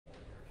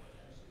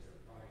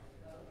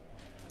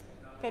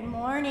Good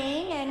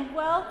morning and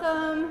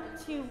welcome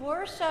to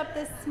worship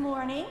this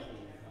morning.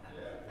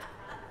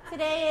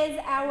 Today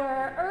is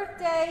our Earth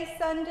Day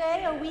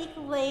Sunday, a week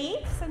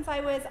late since I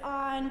was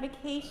on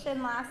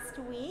vacation last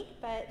week,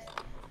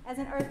 but as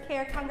an Earth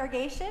Care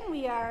congregation,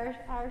 we are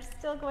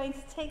still going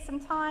to take some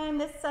time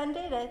this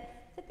Sunday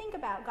to think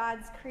about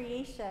God's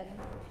creation.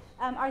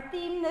 Our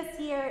theme this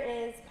year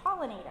is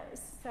pollinators,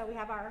 so we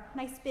have our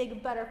nice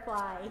big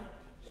butterfly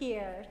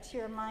here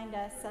to remind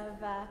us of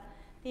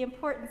the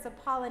importance of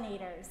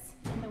pollinators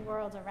in the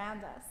world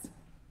around us.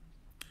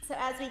 So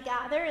as we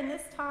gather in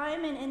this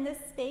time and in this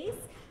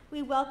space,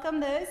 we welcome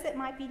those that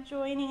might be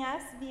joining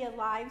us via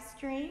live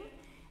stream,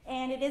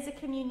 and it is a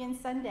Communion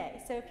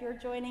Sunday. So if you're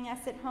joining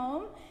us at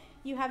home,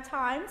 you have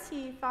time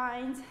to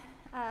find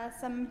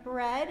some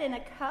bread and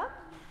a cup.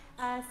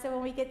 So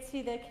when we get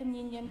to the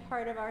communion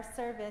part of our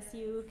service,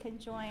 you can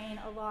join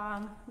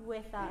along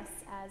with us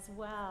as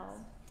well.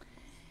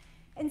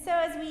 And so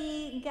as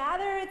we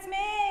gather, it's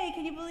May.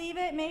 Can you believe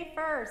it? May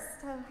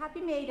 1st.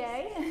 Happy May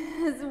Day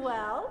as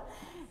well.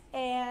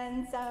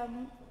 And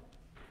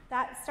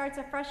that starts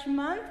a fresh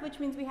month, which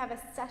means we have a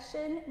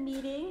session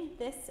meeting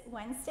this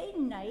Wednesday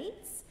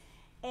night.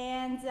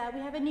 And we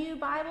have a new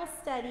Bible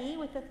study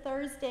with the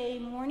Thursday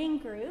morning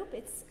group.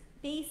 It's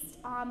based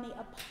on the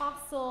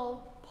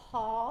Apostle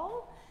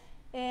Paul.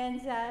 And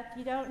if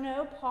you don't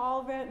know,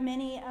 Paul wrote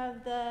many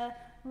of the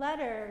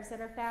letters that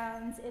are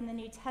found in the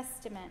New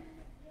Testament.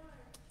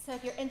 So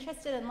if you're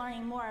interested in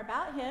learning more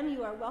about him,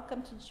 you are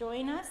welcome to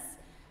join us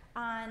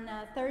on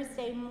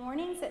Thursday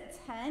mornings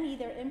at 10,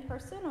 either in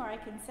person or I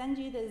can send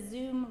you the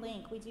Zoom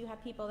link. We do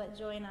have people that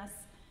join us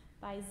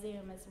by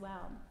Zoom as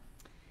well.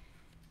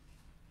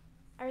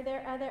 Are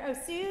there other,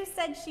 Sue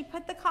said she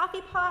put the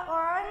coffee pot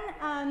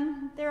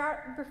on. There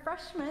are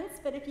refreshments,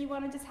 but if you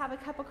want to just have a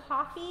cup of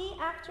coffee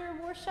after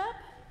worship,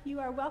 you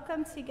are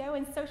welcome to go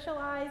and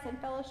socialize and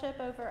fellowship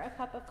over a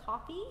cup of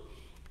coffee.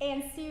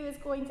 And Sue is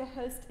going to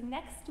host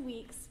next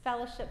week's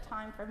fellowship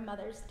time for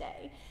Mother's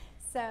Day.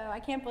 So I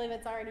can't believe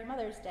it's already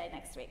Mother's Day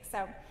next week.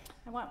 So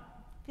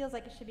feels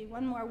like it should be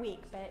one more week,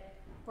 but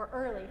we're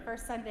early.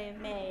 First Sunday of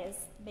May is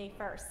May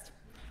 1st.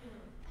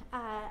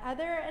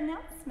 Other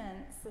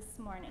announcements this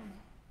morning?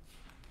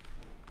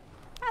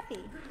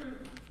 Kathy.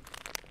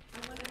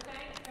 I want to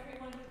thank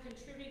everyone who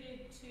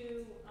contributed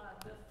to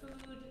the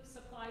food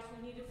supplies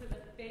we needed for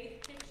the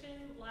Faith Kitchen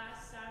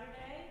last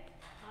Saturday.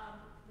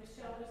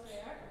 Michelle was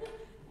there,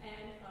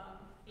 and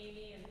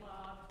Amy and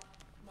Bob,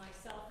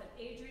 myself and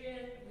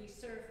Adrian. We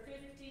served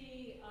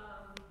 50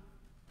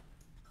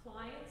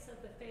 clients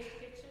of the Faith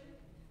Kitchen,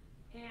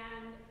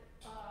 and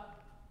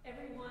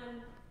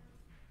everyone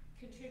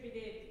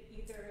contributed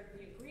either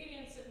the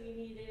ingredients that we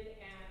needed,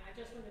 and I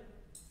just want to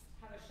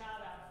have a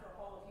shout out for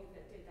all of you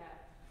that did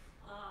that.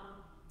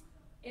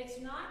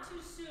 It's not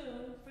too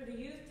soon for the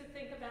youth to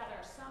think about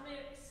our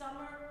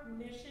summer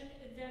mission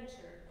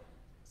adventure.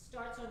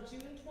 Starts on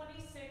June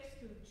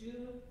 26th through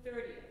June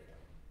 30th.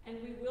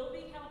 And we will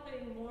be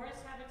helping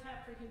Morris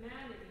Habitat for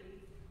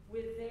Humanity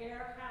with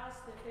their house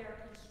that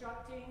they're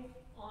constructing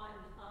on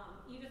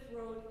Edith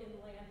Road in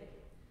Landing.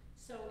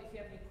 So if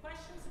you have any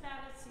questions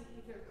about it, see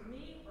either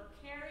me or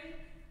Carrie,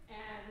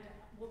 and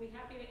we'll be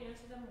happy to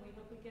answer them. We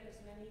hope we get as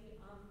many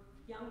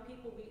young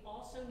people. We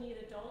also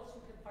need adults who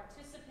can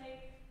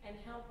participate and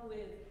help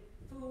with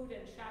food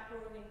and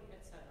chaperoning,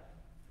 etc.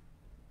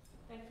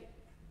 Thank you.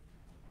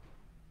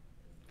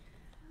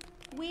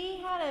 We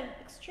had an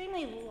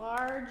extremely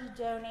large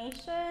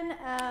donation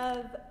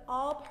of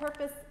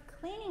all-purpose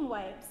cleaning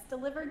wipes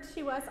delivered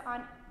to us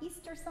on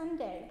Easter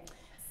Sunday.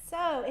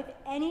 So if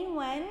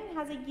anyone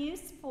has a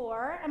use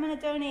for, I'm going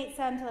to donate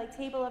some to like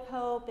Table of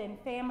Hope and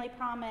Family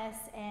Promise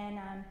and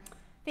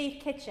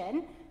Faith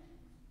Kitchen,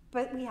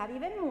 but we have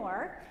even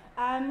more.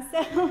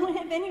 So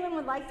if anyone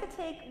would like to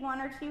take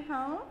one or two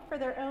home for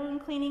their own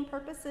cleaning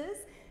purposes,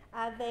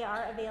 they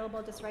are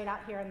available just right out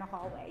here in the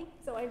hallway.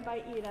 So I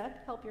invite you to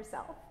help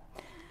yourself.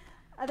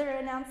 Other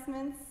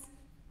announcements?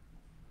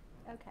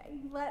 Okay,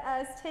 let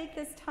us take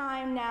this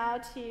time now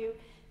to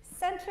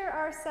center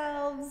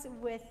ourselves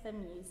with the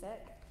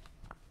music.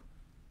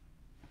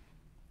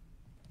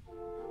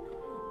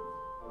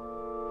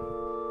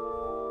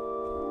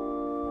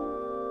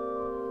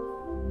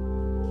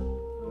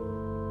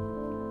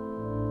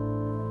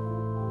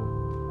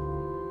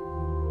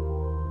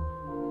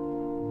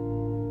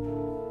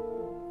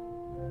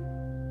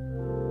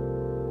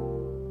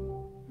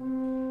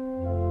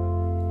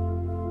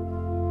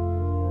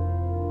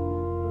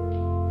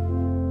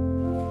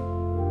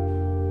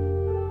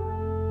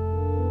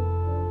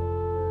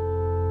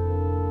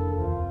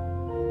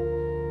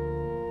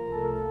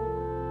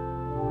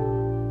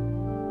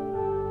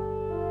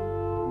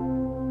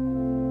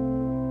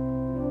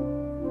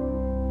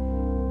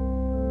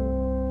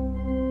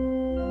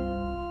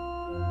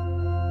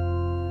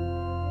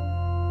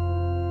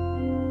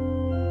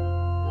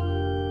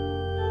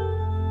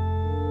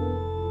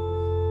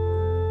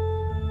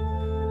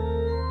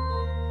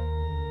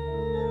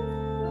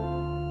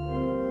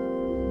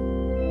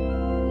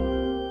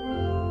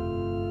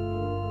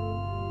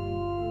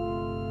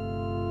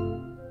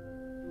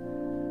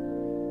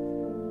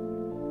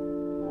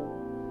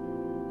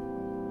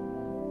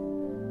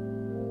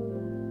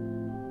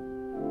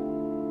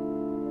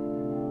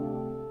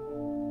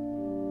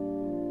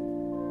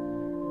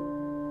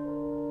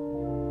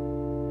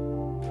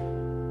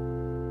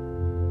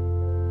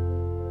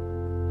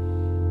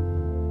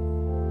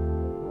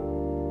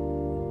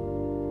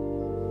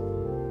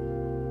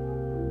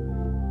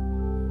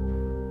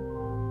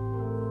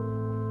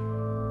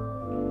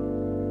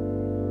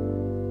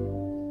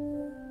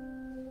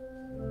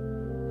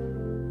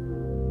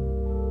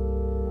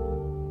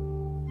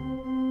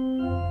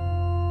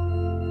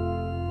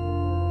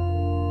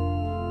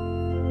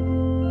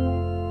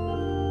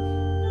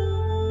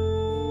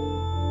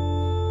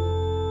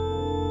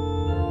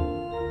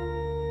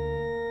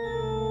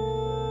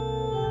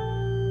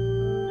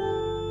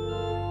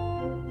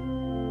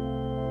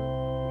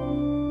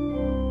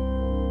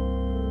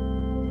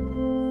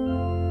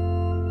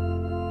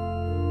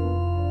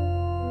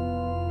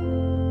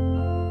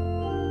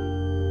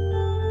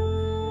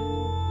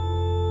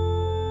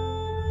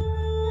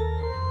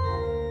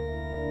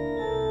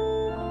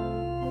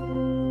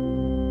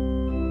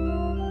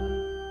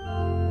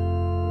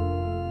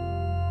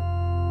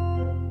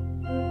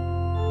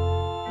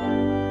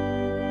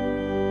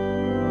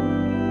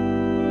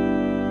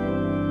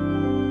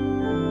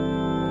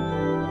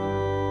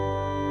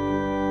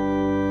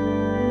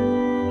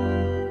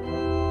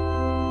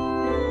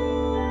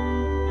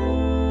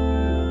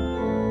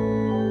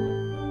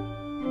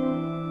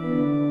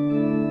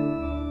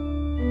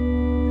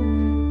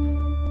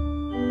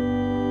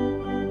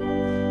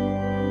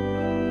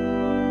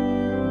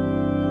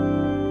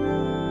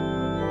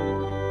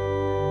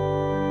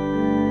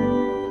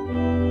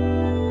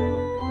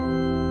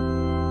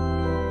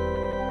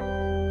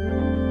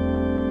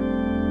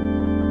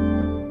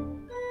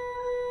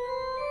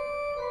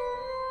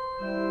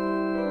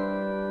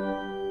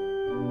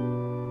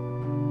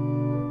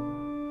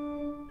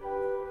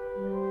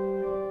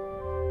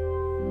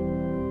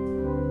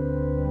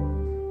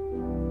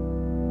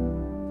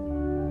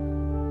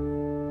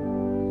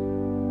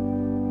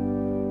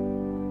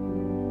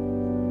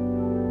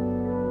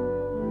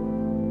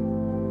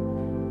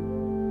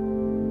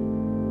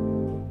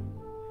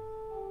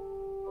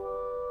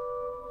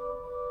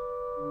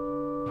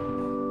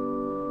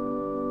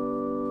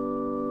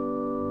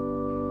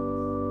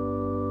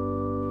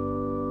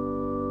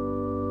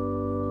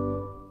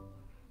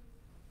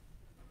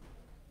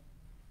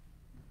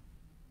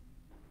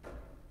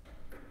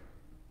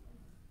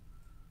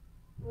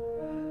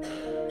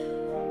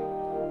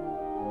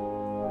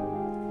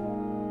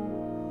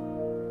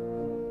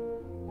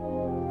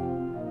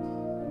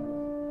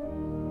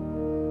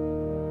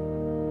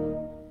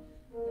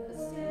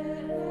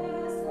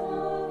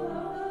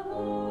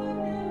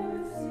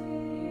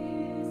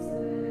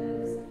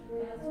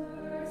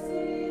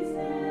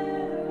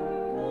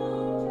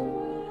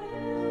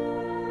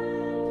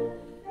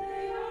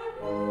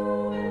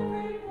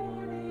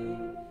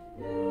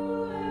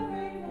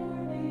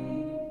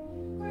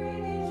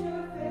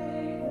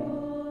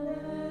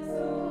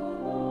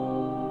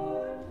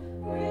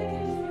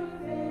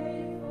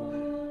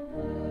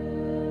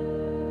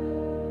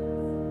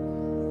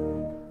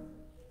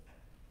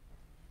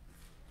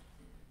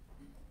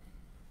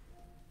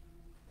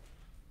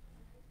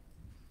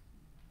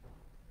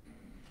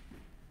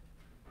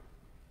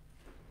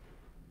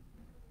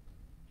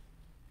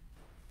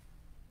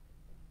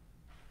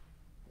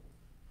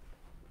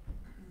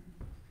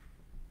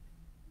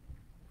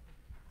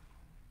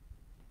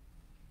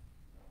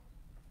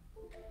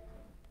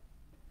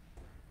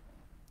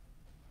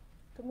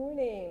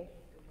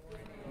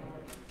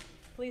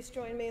 Please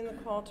join me in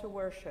the call to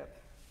worship.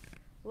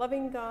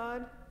 Loving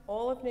God,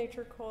 all of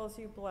nature calls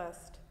you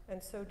blessed,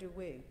 and so do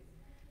we.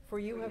 For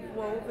you have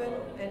woven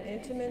an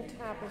intimate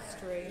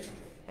tapestry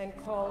and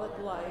call it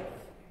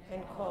life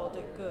and called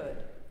it good.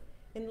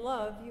 In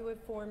love, you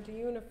have formed a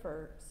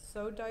universe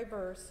so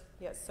diverse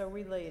yet so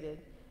related,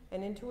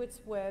 and into its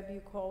web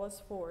you call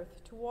us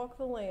forth to walk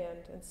the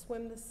land and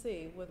swim the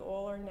sea with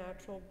all our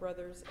natural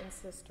brothers and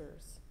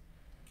sisters.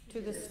 To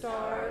the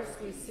stars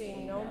we see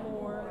no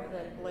more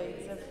than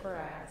blades of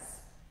grass,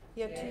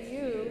 yet to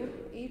you,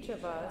 each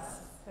of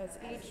us, as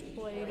each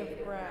blade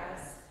of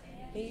grass,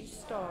 each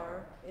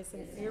star is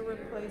an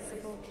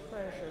irreplaceable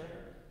treasure,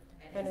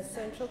 an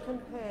essential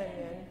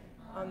companion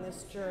on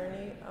this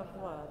journey of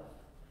love.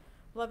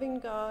 Loving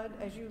God,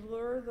 as you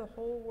lure the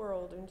whole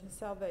world into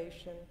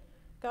salvation,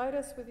 guide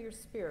us with your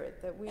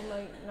Spirit that we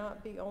might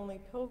not be only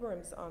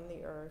pilgrims on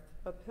the earth,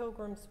 but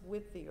pilgrims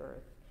with the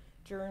earth,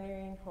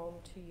 journeying home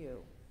to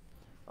you.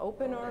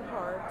 Open our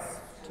hearts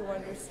to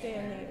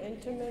understand the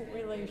intimate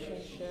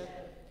relationship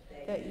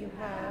that you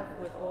have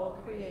with all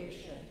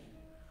creation.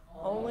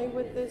 Only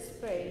with this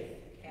faith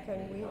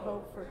can we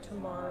hope for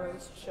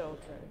tomorrow's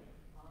children.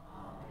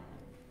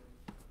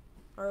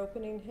 Our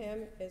opening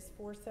hymn is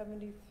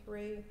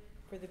 473,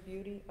 For the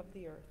Beauty of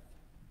the Earth.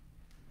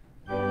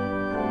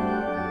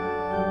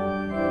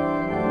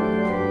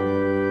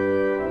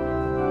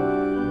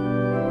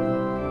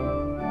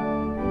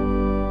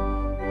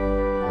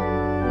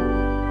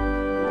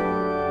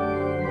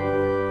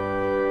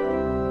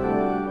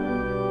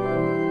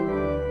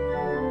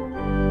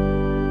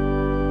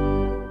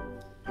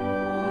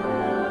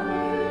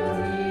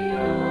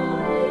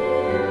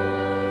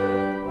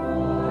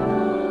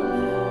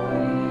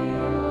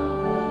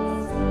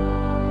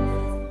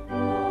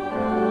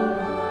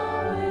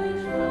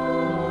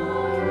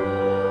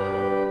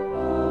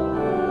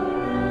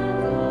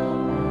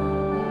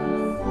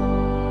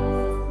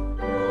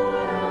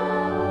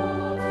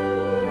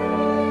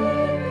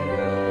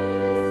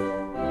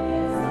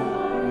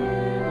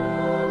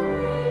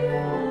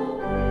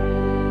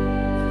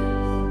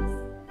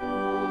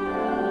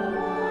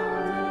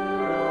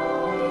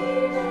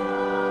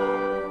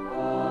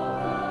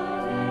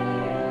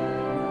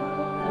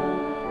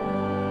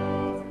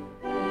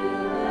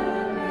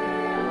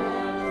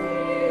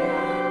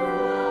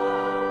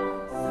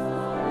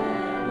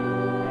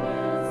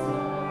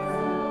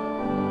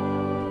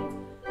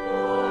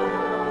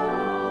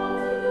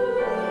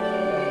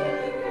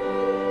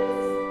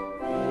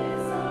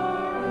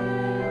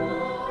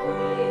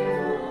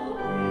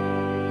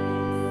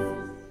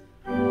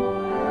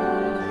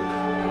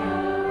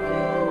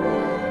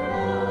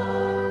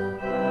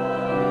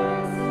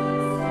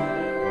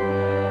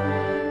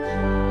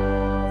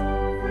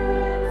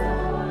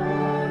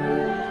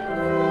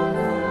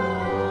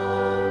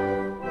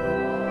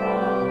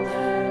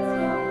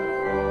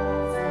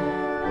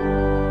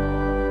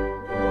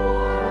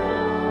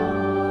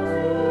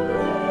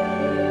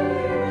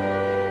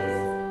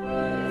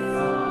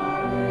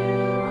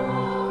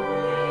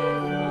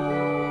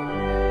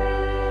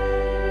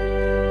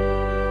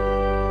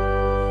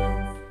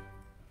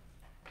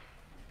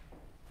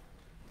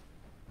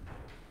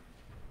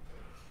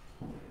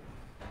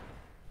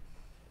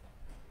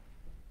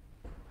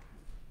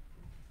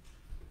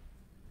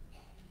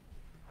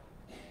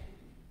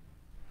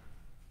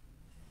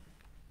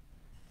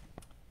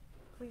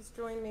 Please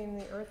join me in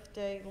the Earth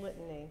Day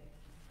Litany.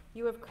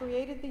 You have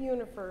created the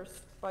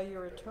universe by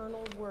your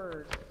eternal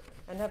word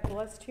and have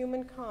blessed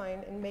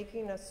humankind in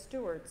making us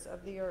stewards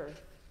of the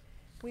earth.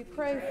 We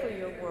pray for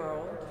your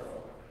world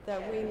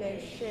that we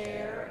may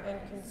share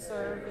and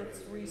conserve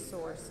its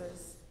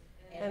resources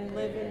and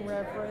live in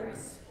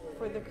reverence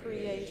for the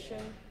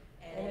creation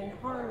and in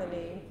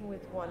harmony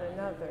with one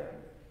another.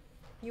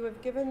 You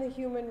have given the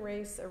human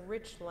race a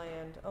rich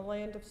land, a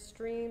land of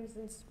streams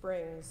and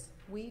springs,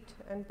 wheat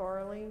and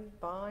barley,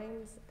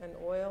 vines and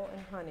oil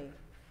and honey.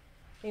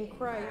 In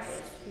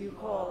Christ, you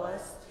call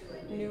us to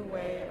a new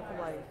way of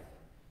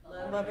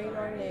life, loving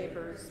our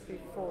neighbors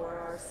before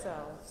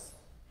ourselves.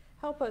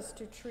 Help us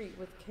to treat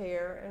with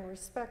care and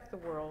respect the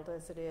world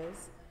as it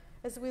is,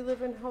 as we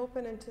live in hope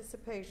and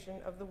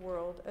anticipation of the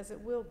world as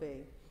it will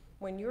be,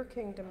 when your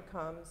kingdom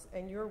comes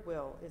and your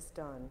will is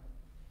done.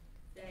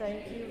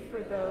 Thank you for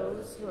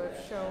those who have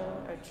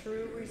shown a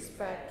true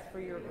respect for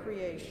your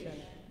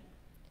creation.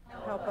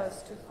 Help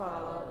us to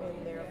follow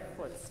in their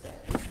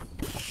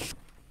footsteps.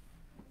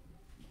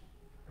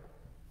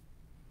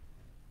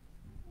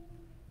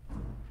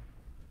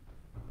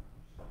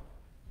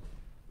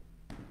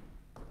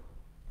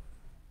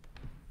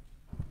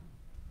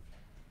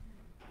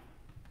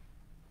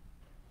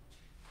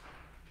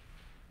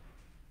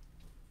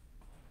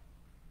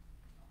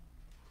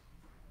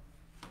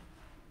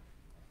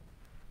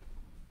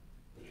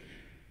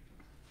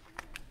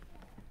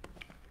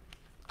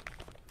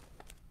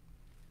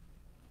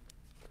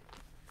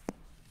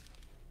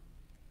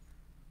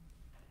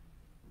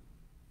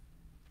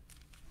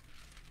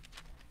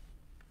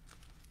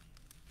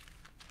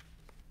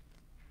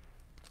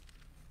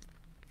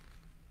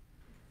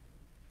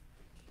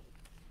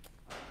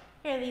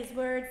 hear these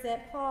words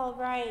that Paul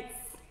writes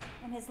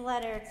in his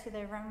letter to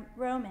the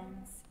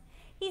Romans.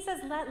 He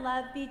says, "Let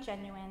love be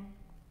genuine.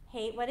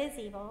 Hate what is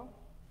evil.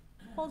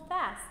 Hold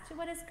fast to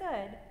what is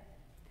good.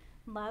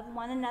 Love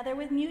one another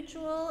with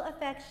mutual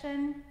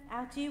affection.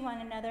 Outdo one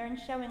another in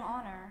showing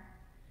honor.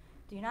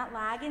 Do not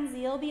lag in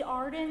zeal. Be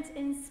ardent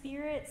in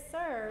spirit.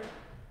 Serve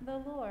the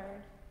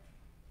Lord.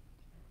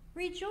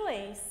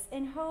 Rejoice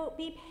in hope.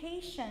 Be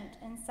patient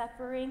in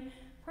suffering.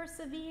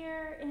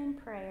 Persevere in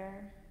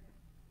prayer.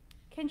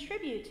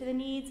 Contribute to the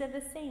needs of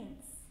the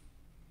saints.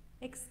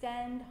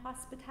 Extend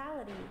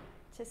hospitality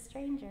to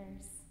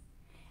strangers.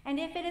 And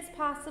if it is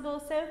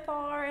possible, so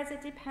far as it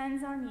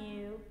depends on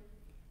you,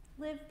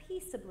 live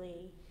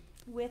peaceably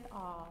with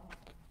all."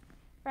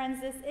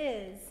 Friends, this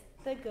is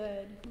the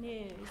good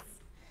news.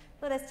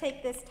 Let us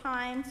take this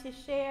time to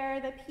share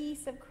the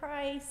peace of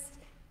Christ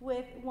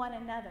with one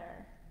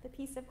another. The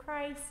peace of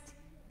Christ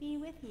be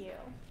with you,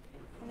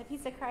 and the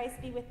peace of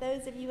Christ be with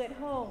those of you at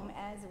home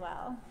as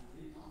well.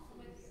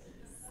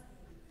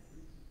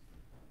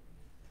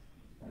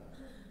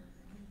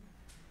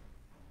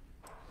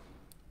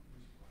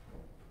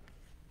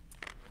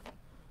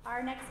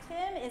 Our next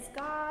hymn is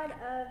God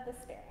of the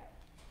Spirit.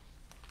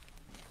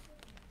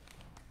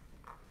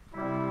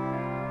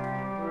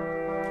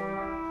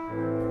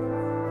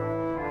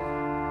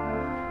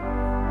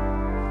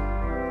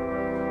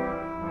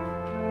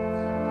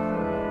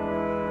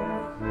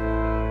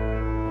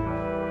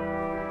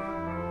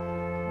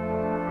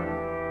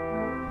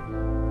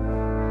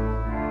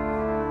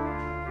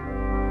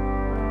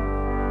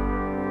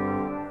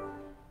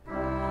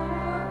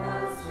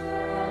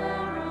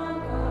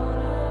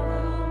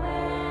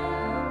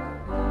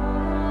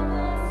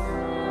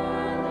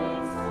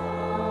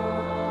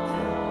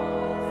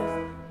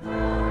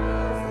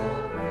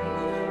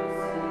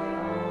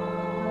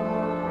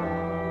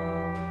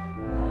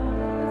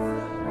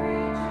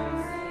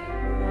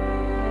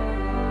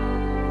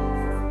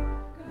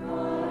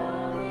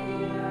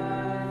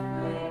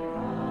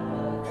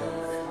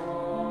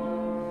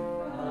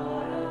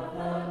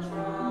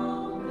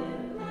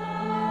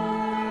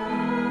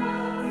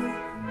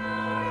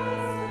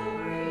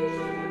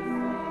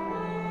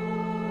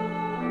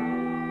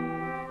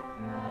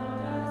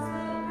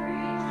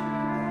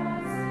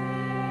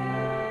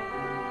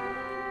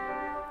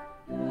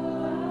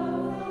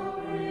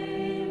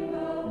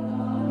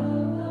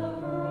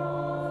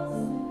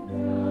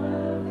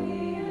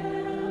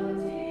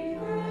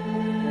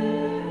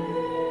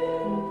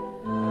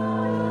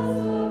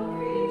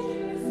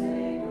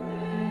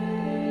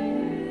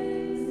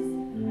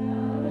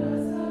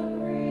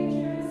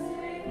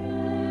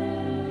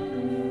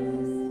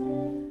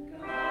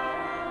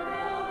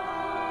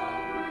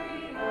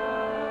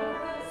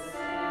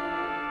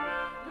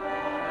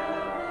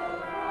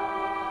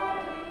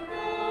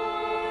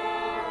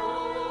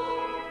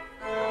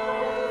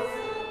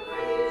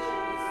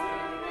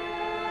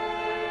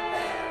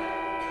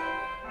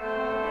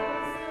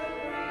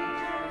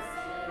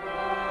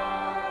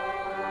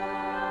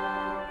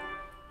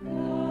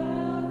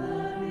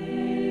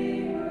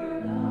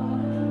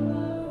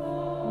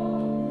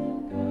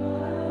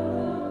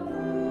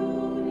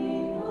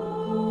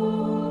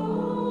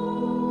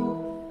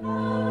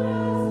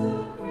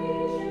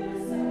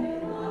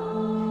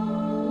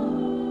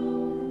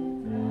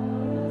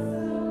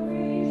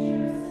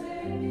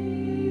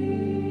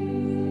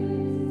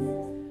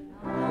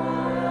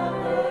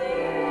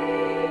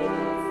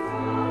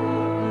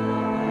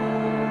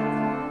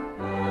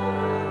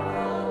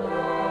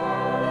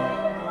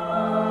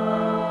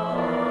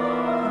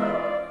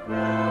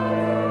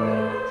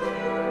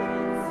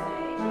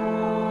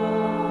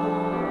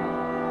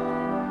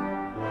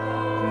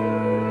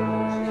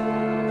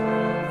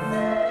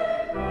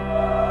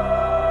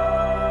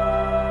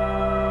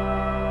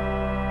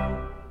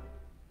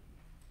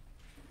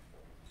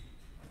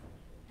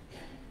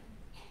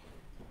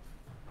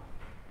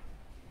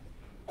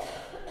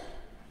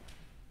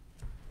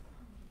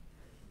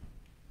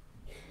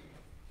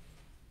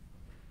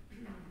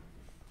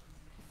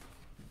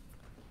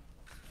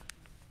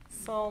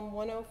 Psalm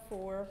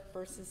 104,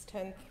 verses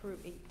 10 through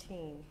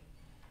 18.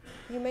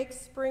 You make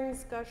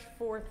springs gush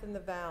forth in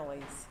the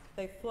valleys.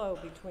 They flow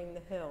between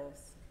the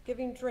hills,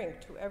 giving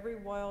drink to every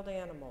wild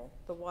animal.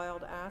 The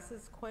wild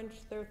asses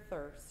quench their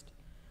thirst.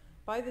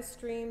 By the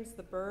streams,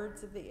 the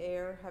birds of the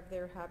air have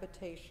their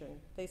habitation.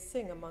 They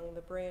sing among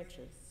the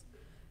branches.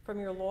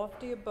 From your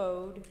lofty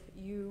abode,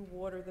 you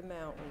water the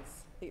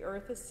mountains. The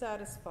earth is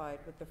satisfied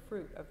with the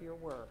fruit of your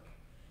work.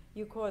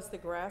 You cause the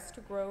grass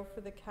to grow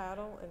for the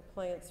cattle and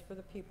plants for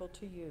the people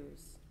to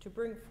use, to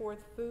bring forth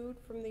food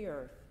from the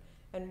earth,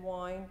 and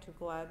wine to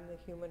gladden the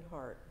human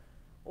heart,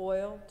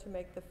 oil to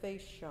make the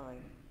face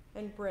shine,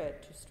 and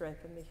bread to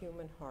strengthen the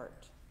human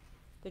heart.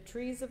 The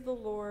trees of the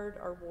Lord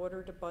are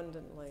watered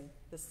abundantly,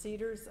 the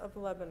cedars of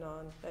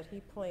Lebanon that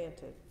he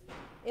planted.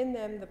 In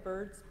them the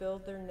birds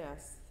build their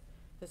nests.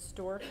 The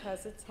stork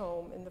has its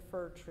home in the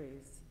fir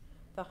trees.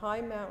 The high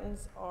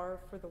mountains are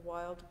for the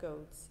wild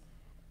goats.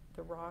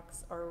 The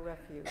rocks are a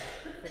refuge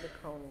for the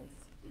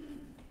conies.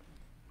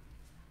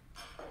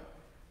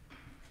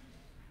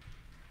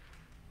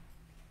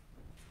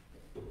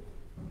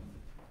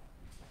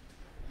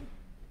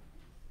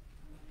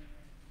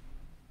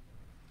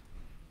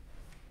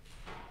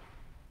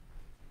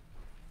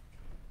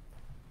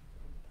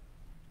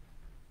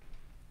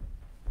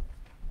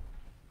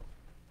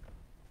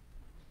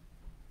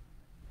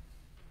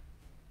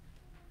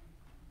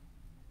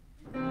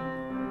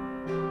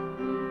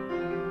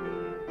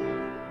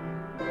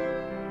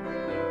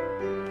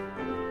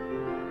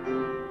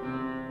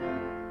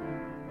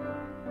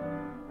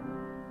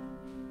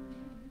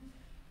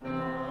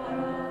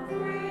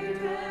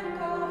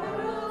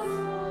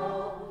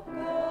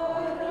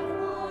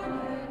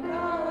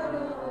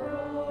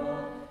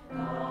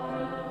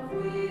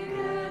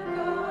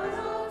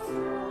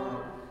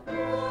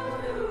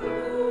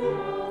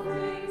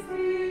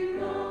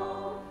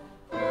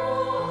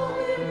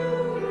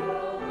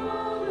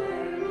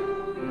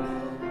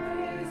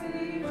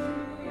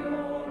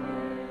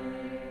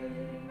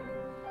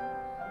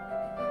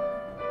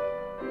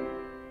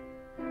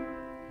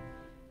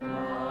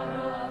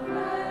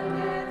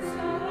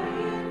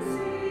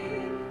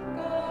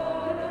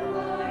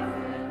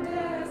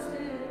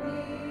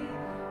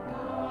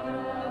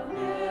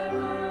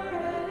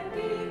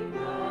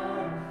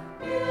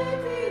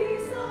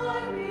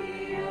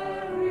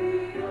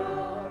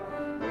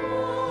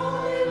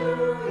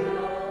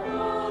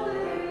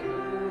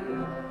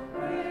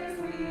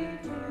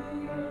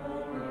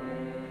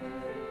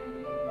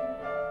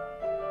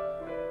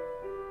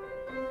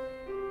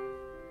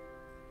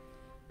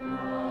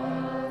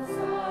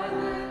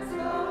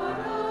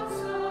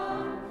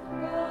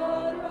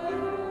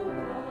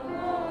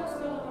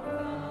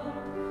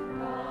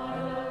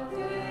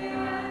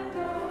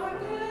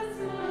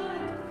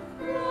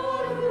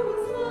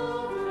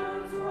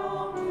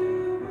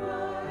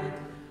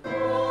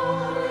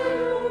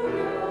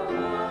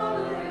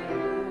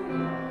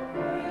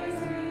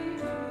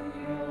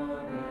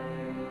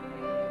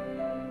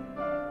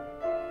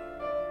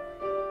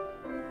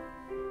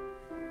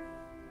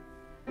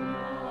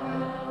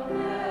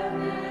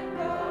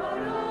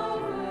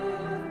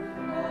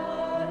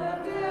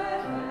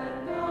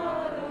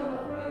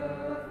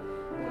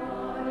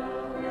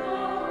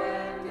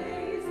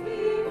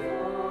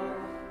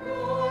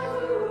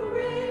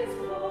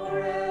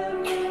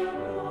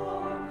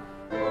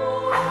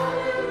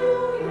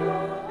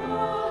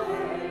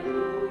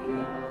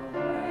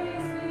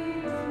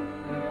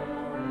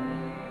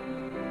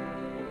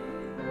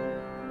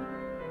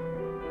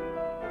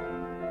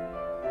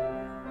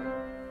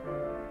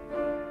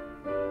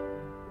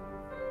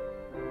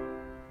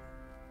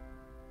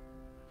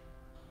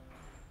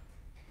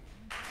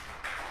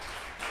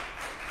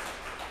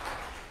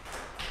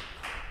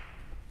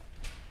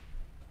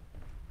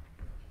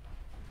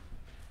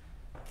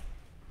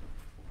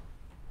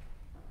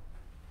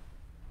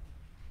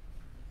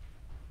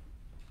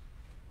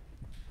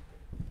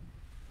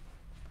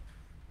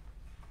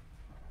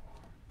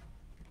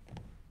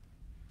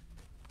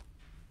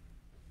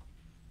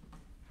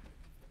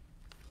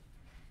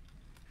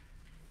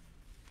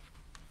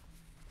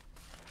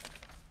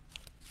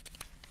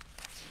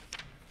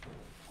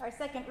 Our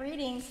second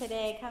reading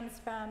today comes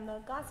from the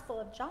Gospel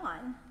of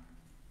John,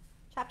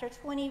 chapter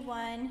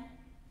 21,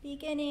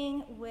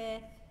 beginning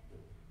with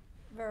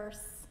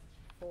verse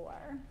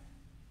 4.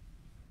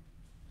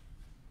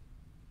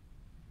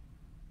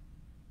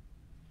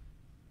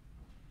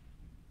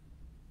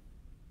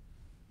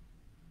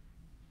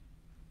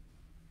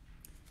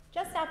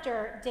 Just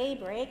after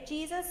daybreak,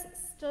 Jesus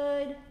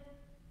stood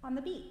on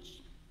the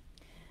beach,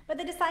 but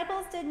the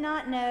disciples did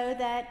not know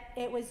that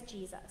it was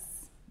Jesus.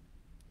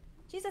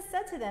 Jesus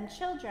said to them,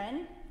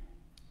 "Children,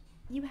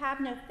 you have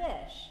no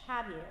fish,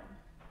 have you?"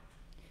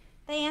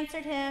 They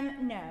answered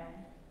him, "No."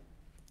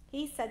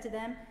 He said to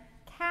them,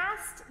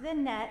 "Cast the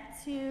net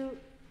to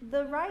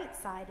the right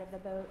side of the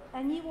boat,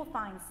 and you will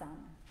find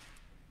some."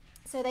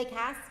 So they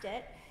cast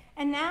it,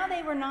 and now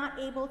they were not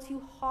able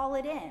to haul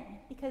it in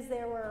because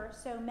there were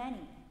so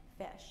many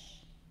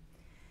fish.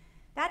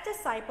 That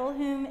disciple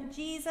whom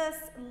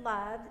Jesus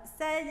loved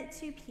said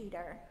to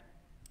Peter,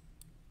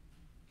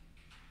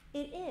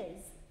 "It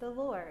is the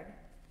Lord."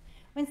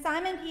 When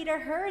Simon Peter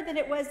heard that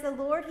it was the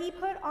Lord, he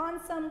put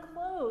on some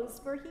clothes,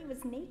 for he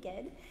was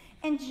naked,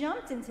 and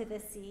jumped into the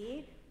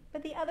sea.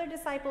 But the other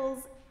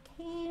disciples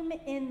came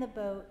in the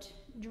boat,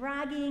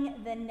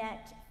 dragging the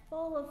net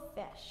full of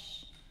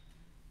fish,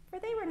 for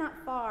they were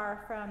not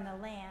far from the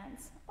land,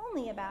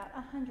 only about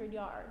 100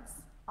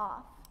 yards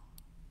off.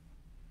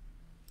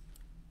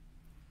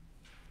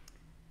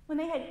 When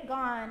they had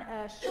gone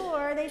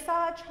ashore, they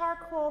saw a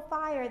charcoal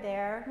fire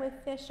there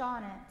with fish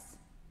on it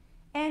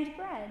and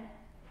bread.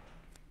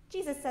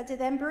 Jesus said to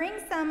them, "Bring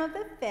some of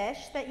the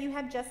fish that you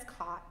have just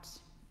caught."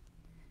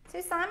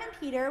 So Simon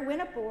Peter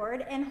went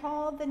aboard and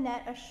hauled the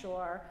net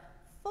ashore,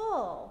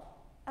 full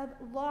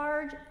of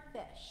large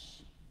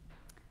fish,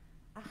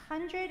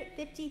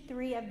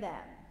 153 of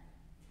them.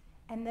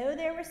 And though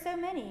there were so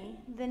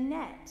many, the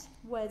net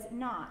was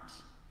not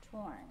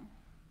torn.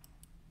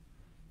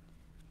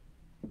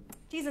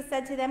 Jesus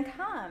said to them,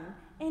 "Come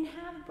and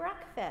have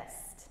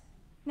breakfast."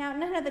 Now,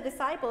 none of the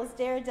disciples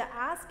dared to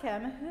ask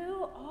him,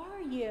 "Who are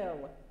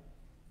you?"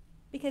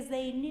 because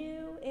they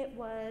knew it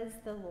was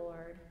the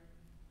Lord.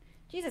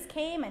 Jesus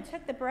came and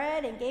took the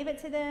bread and gave it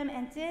to them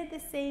and did the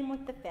same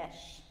with the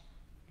fish.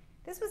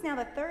 This was now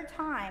the third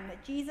time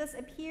that Jesus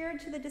appeared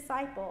to the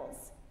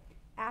disciples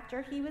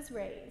after he was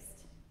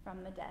raised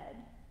from the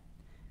dead.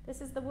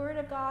 This is the word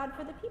of God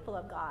for the people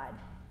of God.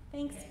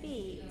 Thanks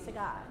be to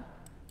God.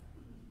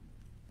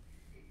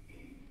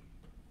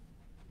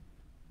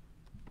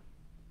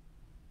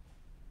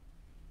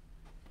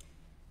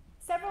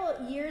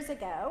 Several years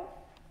ago,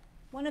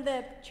 one of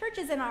the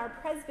churches in our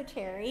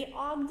presbytery,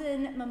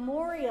 Ogden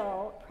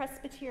Memorial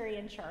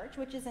Presbyterian Church,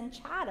 which is in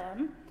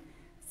Chatham,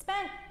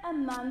 spent a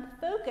month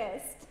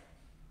focused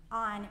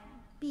on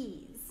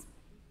bees.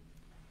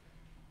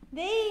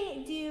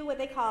 They do what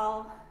they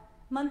call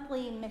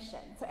monthly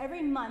mission. So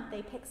every month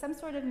they pick some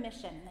sort of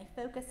mission and they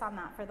focus on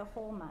that for the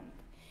whole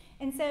month.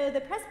 And so the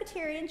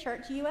Presbyterian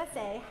Church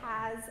USA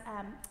has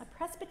a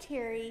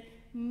Presbytery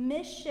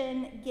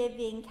mission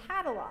giving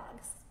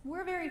catalogs.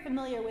 We're very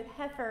familiar with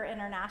Heifer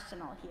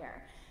International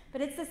here,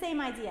 but it's the same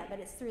idea, but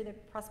it's through the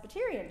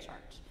Presbyterian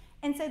Church.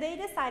 And so they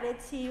decided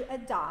to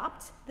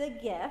adopt the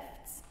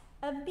gift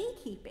of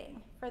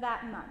beekeeping for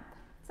that month.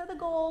 So the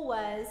goal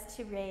was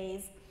to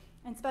raise,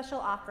 in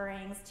special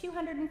offerings,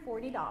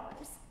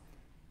 $240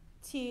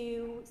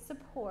 to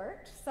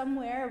support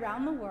somewhere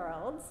around the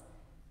world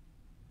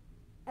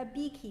a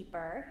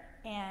beekeeper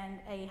and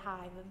a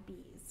hive of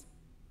bees.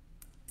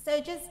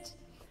 So just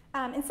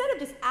instead of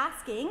just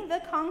asking the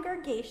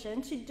congregation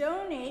to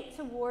donate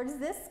towards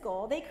this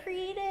goal, they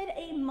created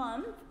a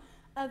month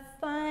of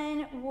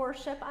fun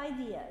worship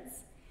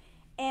ideas.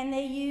 And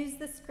they used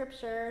the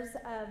scriptures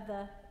of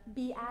the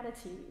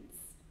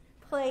Beatitudes,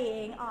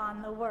 playing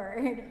on the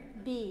word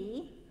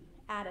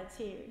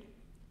be-attitude.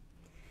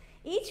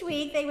 Each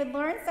week they would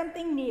learn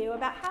something new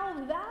about how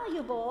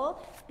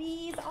valuable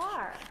bees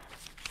are,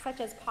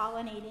 such as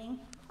pollinating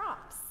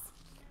crops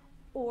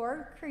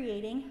or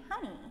creating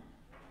honey,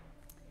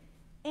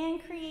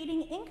 and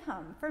creating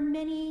income for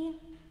many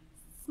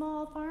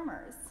small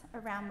farmers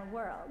around the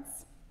world.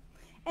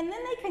 And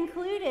then they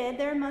concluded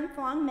their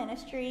month-long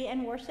ministry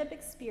and worship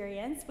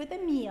experience with a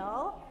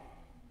meal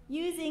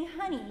using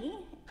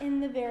honey in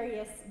the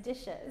various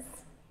dishes.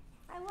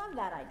 I love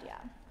that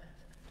idea.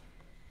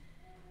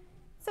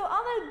 So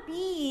although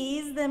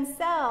bees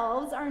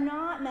themselves are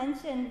not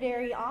mentioned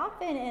very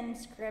often in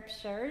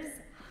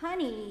scriptures,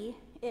 honey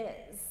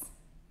is.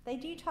 They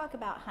do talk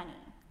about honey.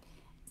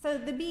 So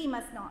the bee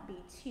must not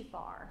be too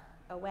far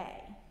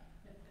away.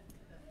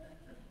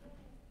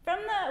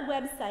 From the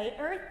website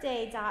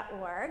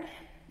earthday.org,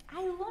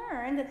 I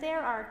learned that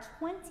there are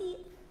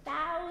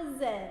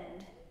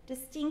 20,000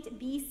 distinct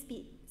bee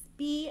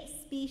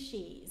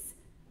species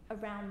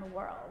around the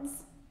world.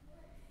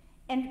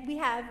 And we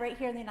have right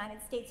here in the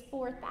United States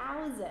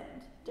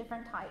 4,000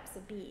 different types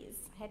of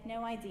bees. I had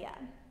no idea.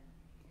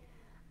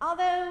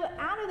 Although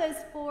out of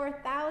those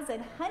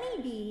 4,000,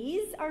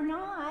 honeybees are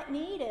not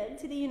native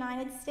to the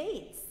United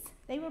States.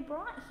 They were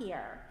brought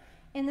here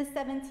in the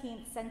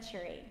 17th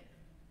century.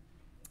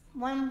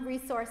 One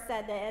resource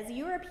said that as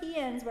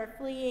Europeans were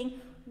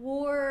fleeing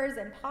wars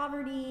and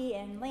poverty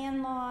and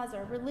land laws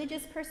or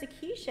religious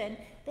persecution,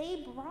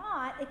 they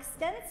brought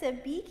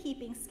extensive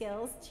beekeeping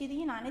skills to the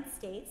United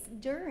States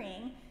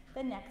during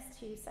the next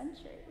 2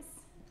 centuries.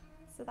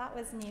 So that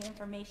was new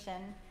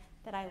information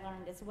that I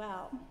learned as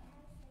well.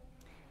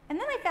 And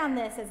then I found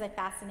this as a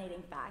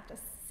fascinating fact. A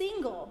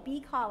single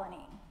bee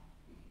colony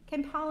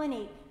can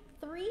pollinate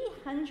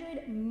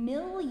 300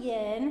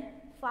 million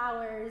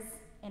flowers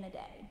in a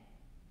day.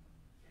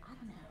 I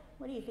don't know.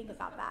 What do you think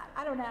about that?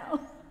 I don't know.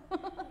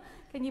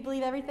 Can you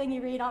believe everything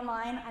you read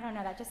online? I don't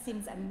know. That just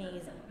seems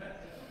amazing.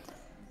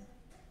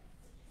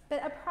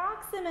 But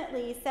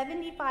approximately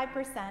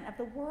 75% of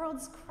the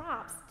world's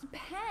crops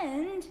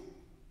depend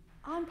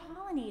on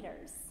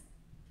pollinators.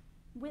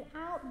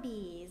 Without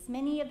bees,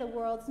 many of the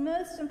world's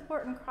most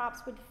important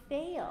crops would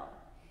fail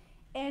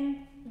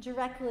and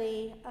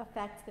directly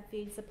affect the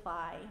food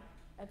supply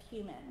of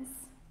humans.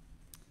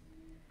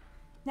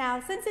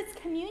 Now, since it's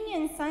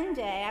Communion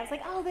Sunday, I was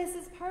like, oh, this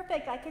is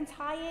perfect. I can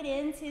tie it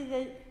into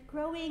the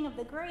growing of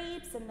the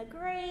grapes and the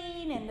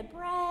grain and the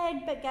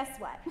bread. But guess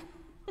what?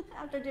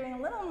 After doing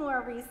a little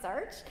more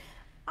research,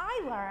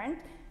 I learned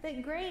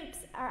that grapes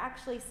are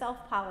actually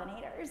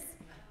self-pollinators.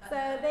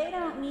 So they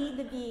don't need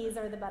the bees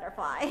or the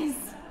butterflies.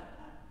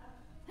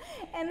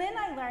 And then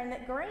I learned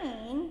that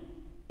grain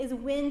is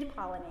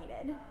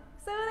wind-pollinated.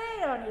 So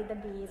they don't need the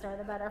bees or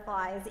the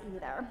butterflies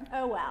either.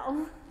 Oh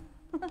well.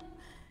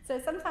 So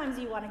sometimes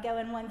you want to go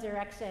in one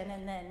direction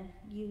and then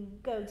you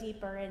go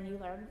deeper and you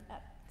learn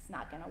it's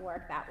not going to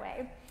work that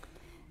way.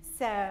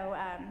 So,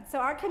 so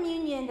our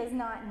communion does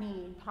not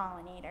need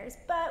pollinators,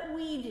 but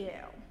we do,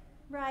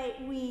 right?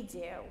 We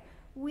do.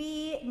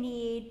 We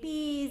need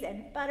bees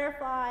and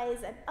butterflies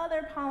and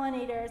other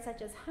pollinators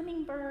such as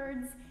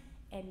hummingbirds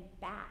and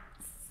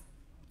bats.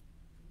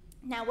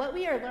 Now, what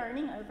we are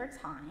learning over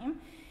time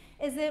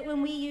is that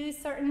when we use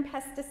certain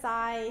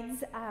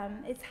pesticides,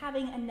 it's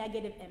having a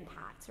negative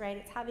impact, right?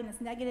 It's having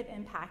this negative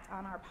impact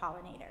on our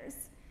pollinators.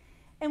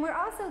 And we're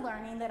also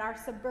learning that our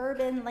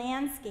suburban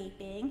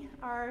landscaping,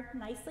 our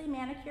nicely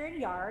manicured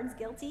yards,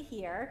 guilty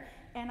here,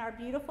 and our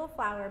beautiful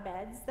flower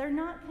beds, they're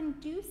not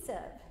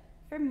conducive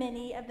for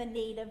many of the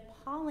native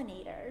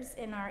pollinators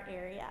in our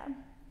area.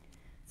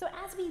 So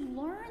as we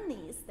learn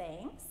these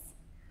things,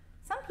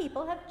 some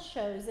people have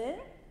chosen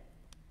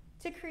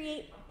to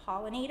create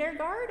pollinator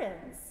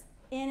gardens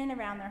in and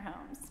around their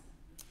homes.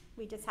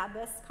 We just had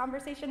this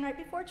conversation right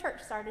before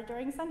church started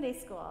during Sunday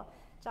school.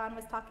 John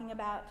was talking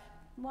about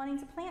wanting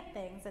to plant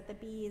things that the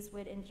bees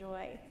would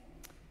enjoy.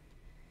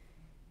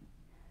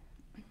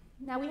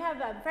 Now we have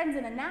friends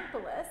in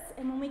Annapolis,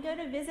 and when we go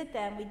to visit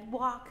them, we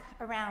walk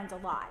around a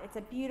lot. It's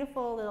a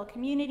beautiful little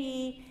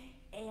community,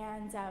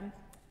 and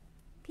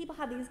people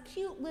have these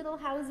cute little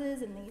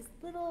houses and these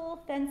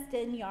little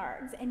fenced-in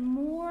yards, and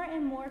more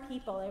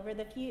people over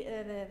the few,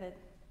 I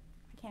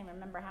can't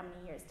remember how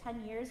many years,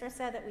 10 years or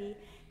so that we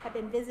have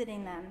been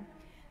visiting them,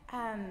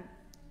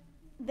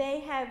 they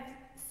have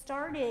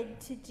started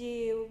to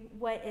do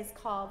what is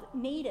called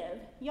native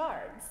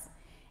yards.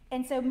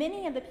 And so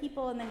many of the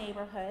people in the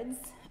neighborhoods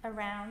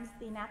around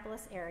the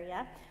Annapolis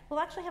area will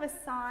actually have a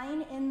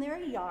sign in their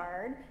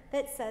yard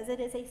that says it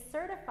is a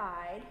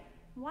certified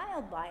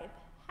wildlife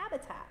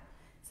habitat.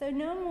 So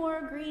no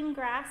more green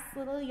grass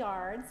little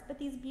yards, but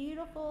these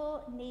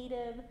beautiful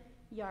native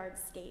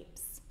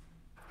yardscapes.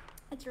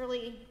 It's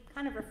really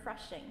kind of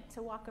refreshing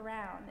to walk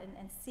around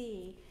and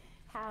see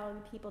how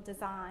people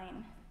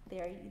design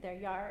their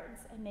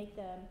yards and make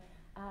them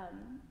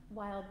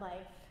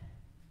wildlife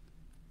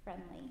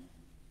friendly.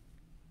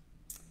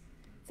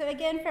 So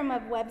again, from a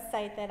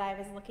website that I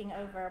was looking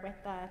over with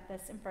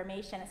this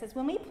information, it says,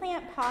 when we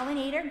plant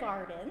pollinator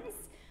gardens,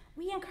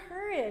 we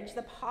encourage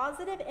the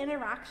positive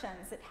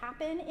interactions that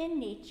happen in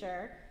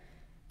nature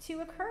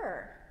to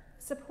occur,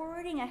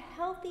 supporting a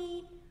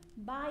healthy,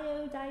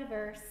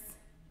 biodiverse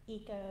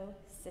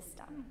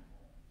ecosystem.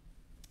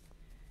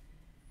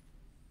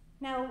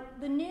 Now,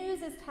 the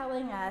news is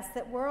telling us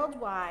that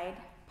worldwide,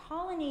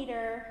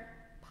 pollinator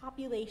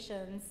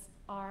populations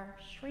are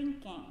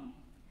shrinking.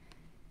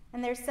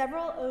 And there's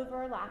several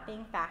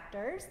overlapping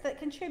factors that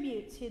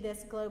contribute to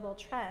this global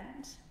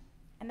trend.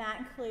 And that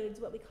includes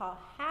what we call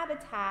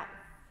habitat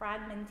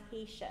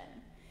fragmentation.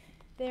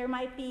 There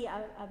might be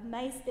a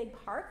nice big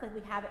park like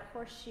we have at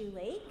Horseshoe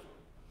Lake,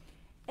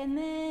 and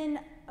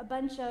then a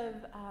bunch of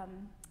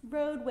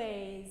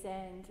roadways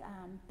and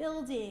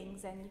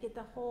buildings, and you get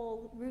the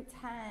whole Route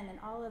 10 and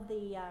all of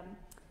the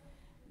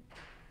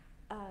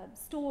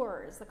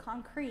stores, the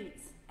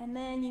concretes, and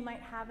then you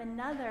might have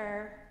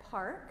another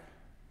park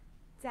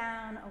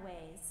down a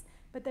ways.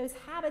 But those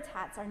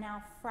habitats are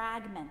now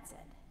fragmented.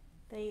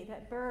 The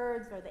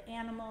birds or the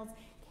animals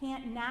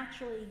can't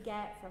naturally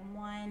get from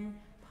one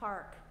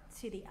park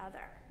to the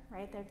other,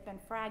 right? They've been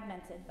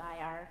fragmented by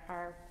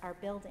our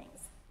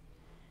buildings.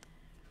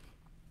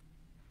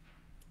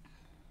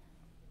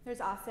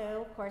 There's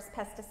also, of course,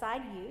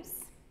 pesticide use,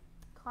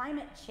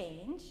 climate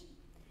change,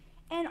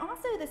 and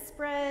also the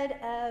spread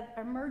of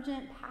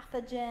emergent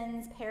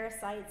pathogens,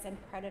 parasites, and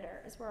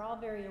predators. We're all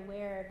very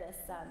aware of this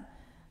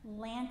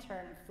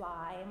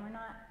lanternfly, and we're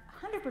not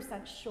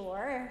 100%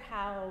 sure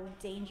how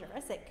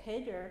dangerous it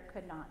could or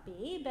could not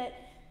be, but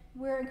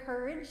we're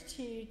encouraged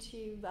to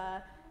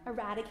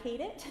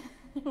eradicate it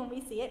when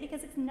we see it,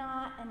 because it's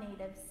not a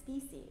native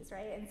species,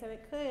 right? And so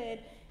it could,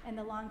 in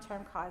the long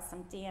term, cause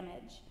some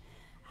damage.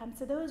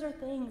 So those are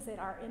things that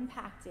are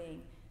impacting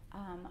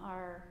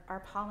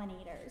our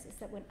pollinators, is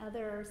that when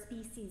other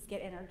species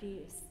get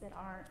introduced that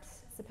aren't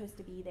supposed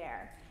to be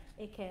there,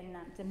 it can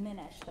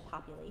diminish the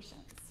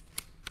populations.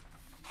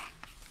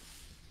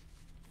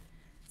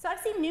 So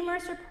I've seen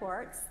numerous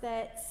reports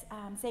that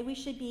say we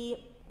should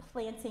be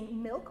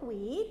planting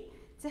milkweed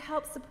to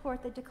help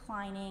support the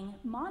declining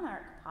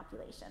monarch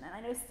population. And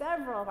I know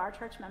several of our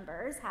church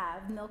members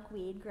have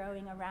milkweed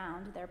growing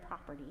around their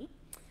property.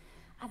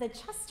 The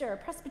Chester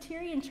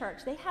Presbyterian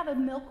Church, they have a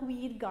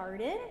milkweed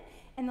garden,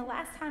 and the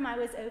last time I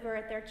was over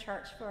at their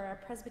church for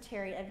a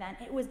Presbyterian event,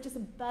 it was just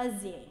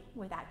buzzing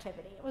with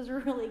activity. It was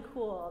really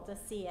cool to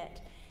see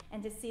it,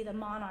 and to see the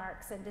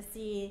monarchs, and to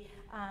see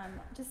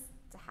just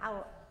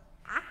how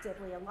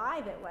actively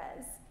alive it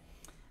was.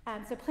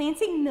 So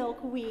planting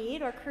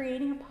milkweed or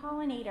creating a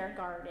pollinator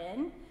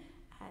garden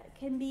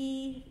can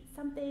be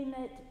something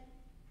that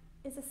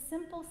is a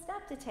simple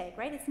step to take,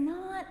 right? It's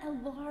not a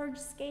large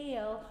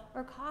scale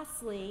or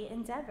costly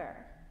endeavor.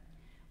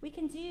 We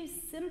can do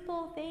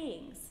simple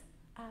things,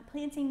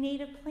 planting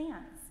native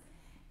plants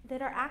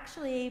that are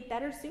actually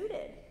better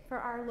suited for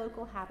our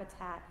local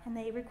habitat, and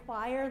they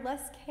require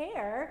less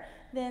care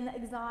than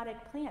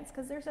exotic plants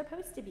because they're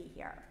supposed to be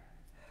here.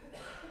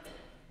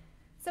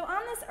 So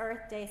on this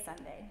Earth Day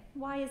Sunday,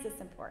 why is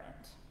this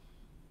important?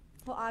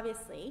 Well,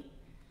 obviously,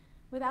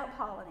 without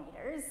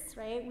pollinators,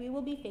 right, we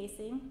will be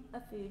facing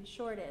a food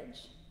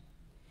shortage.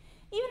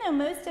 Even though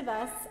most of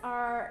us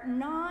are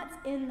not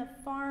in the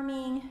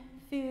farming,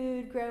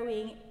 food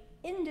growing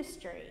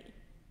industry,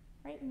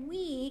 right,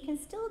 we can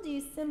still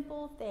do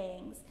simple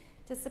things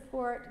to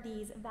support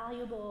these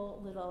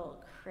valuable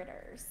little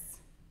critters.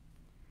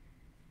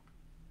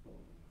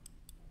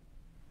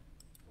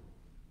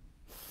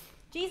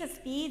 Jesus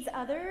feeds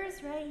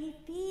others, right? He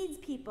feeds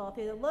people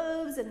through the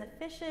loaves and the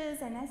fishes.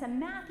 And as in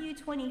Matthew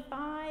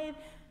 25,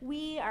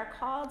 we are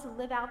called to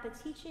live out the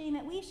teaching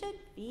that we should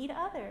feed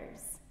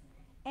others.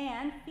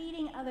 And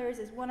feeding others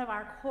is one of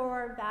our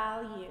core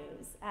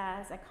values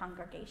as a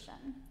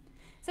congregation.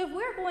 So if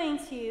we're going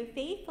to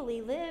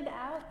faithfully live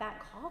out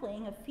that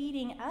calling of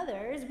feeding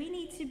others, we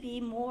need to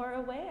be more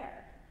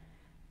aware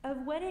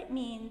of what it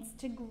means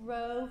to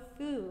grow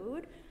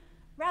food,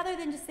 rather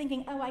than just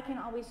thinking, oh, I can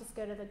always just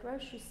go to the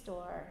grocery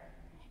store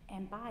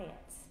and buy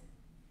it.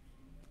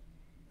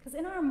 Because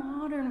in our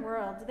modern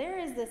world, there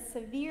is this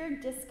severe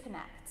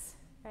disconnect,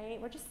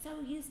 right? We're just so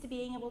used to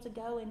being able to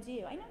go and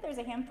do. I know there's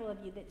a handful of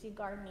you that do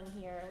gardening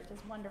here, which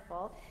is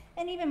wonderful,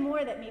 and even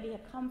more that maybe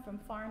have come from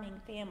farming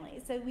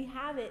families. So we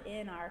have it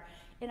in our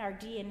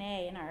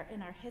DNA,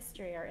 in our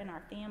history, or in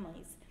our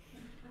families.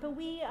 But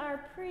we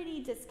are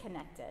pretty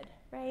disconnected,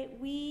 right?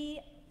 We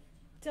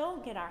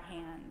don't get our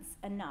hands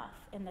enough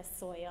in the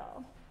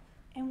soil,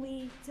 and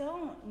we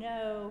don't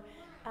know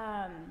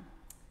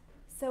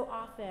so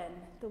often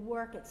the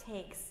work it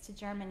takes to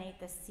germinate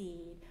the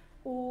seed,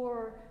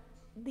 or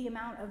the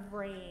amount of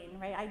rain,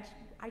 right?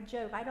 I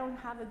joke, I don't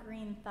have a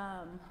green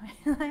thumb.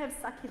 I have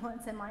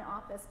succulents in my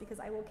office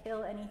because I will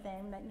kill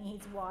anything that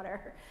needs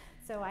water.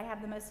 So I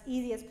have the most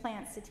easiest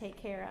plants to take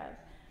care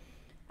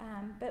of.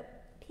 But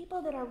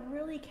people that are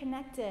really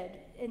connected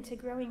into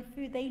growing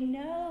food, they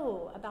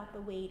know about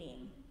the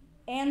waiting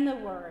and the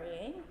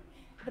worrying,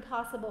 the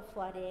possible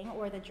flooding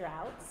or the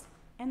droughts,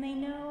 and they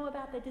know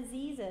about the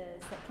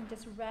diseases that can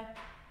just wreak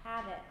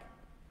havoc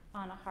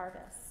on a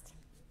harvest.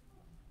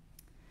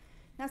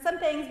 Now, some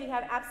things we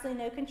have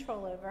absolutely no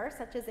control over,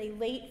 such as a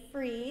late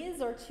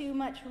freeze or too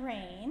much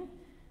rain,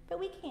 but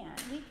we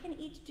can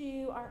each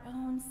do our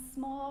own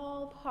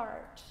small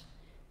part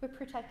with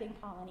protecting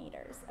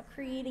pollinators, of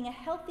creating a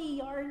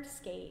healthy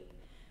yardscape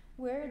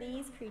where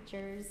these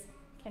creatures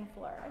can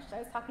flourish. I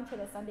was talking to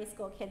the Sunday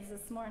school kids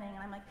this morning, and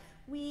I'm like,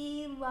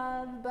 we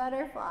love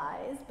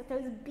butterflies, but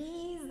those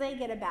bees, they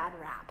get a bad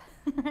rap.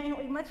 Right?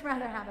 We'd much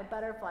rather have a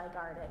butterfly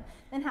garden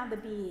than have the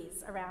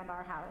bees around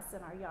our house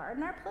and our yard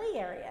and our play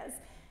areas.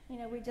 You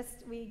know, we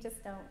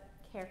just don't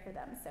care for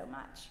them so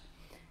much.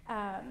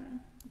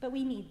 But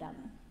we need them.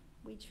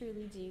 We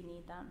truly do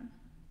need them.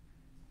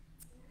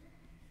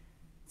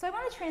 So I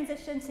want to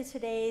transition to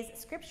today's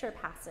scripture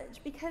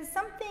passage because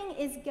something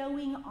is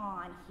going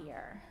on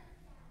here,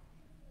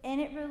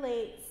 and it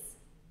relates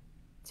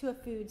to a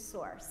food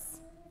source.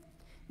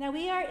 Now,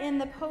 we are in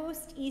the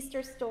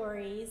post-Easter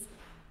stories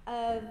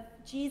of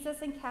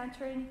Jesus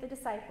encountering the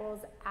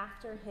disciples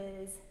after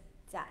his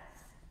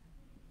death.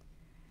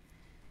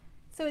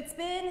 So it's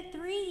been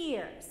 3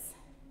 years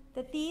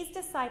that these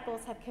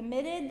disciples have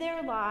committed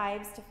their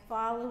lives to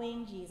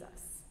following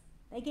Jesus.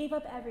 They gave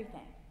up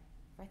everything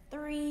for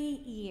 3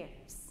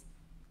 years.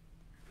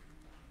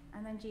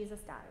 And then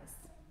Jesus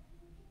dies.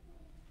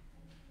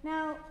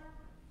 Now,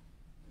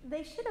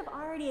 they should have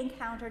already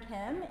encountered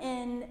him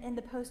in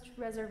the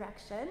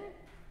post-resurrection.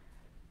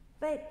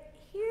 But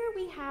here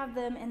we have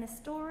them in the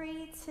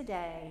story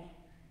today,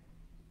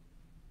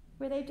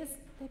 where they've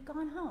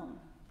gone home.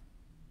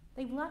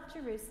 They've left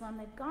Jerusalem,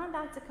 they've gone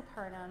back to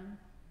Capernaum,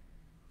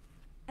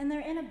 and they're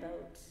in a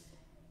boat,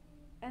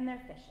 and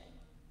they're fishing,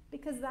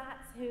 because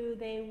that's who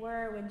they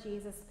were when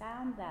Jesus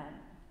found them.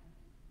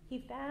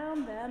 He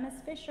found them as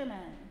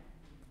fishermen.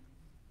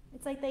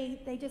 It's like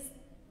they just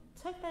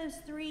took those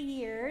 3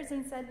 years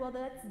and said, well,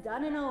 that's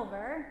done and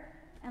over,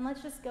 and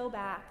let's just go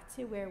back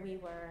to where we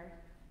were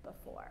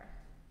before.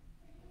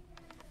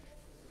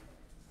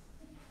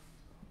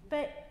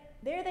 But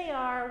there they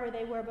are where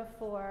they were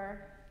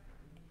before,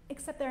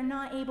 except they're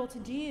not able to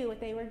do what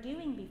they were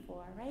doing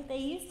before, right? They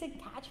used to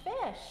catch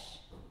fish,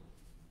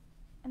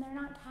 and they're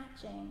not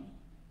catching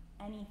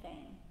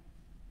anything.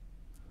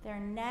 Their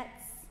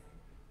nets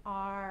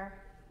are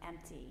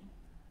empty.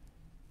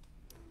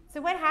 So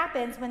what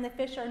happens when the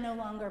fish are no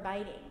longer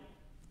biting?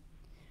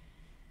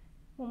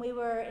 When we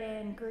were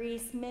in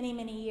Greece many,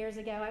 many years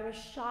ago, I was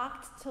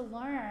shocked to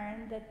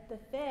learn that the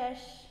fish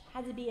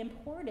had to be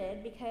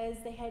imported because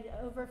they had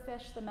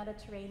overfished the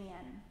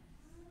Mediterranean.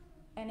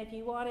 And if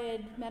you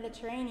wanted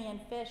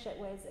Mediterranean fish, it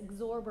was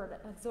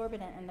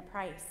exorbitant in the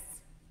price,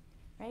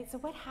 right? So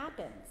what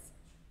happens?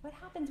 What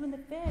happens when the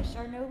fish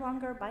are no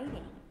longer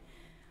biting?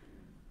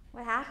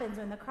 What happens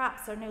when the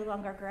crops are no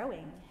longer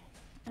growing?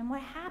 And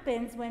what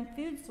happens when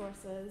food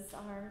sources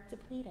are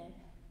depleted?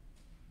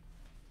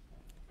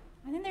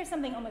 I think there's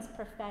something almost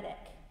prophetic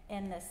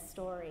in this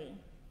story,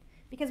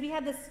 because we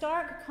have the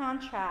stark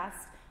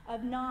contrast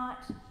of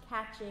not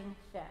catching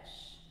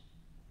fish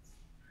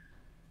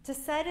to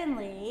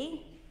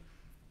suddenly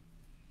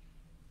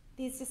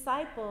these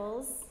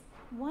disciples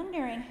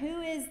wondering,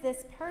 who is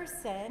this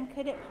person?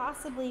 Could it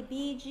possibly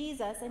be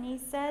Jesus? And he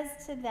says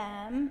to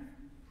them,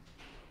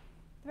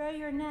 throw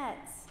your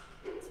nets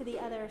to the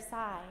other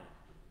side.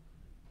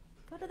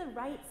 Go to the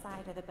right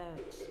side of the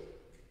boat.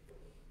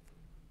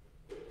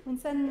 When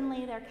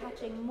suddenly they're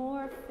catching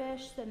more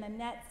fish than the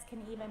nets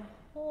can even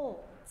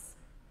hold.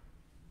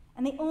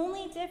 And the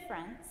only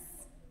difference,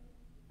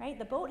 right,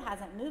 the boat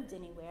hasn't moved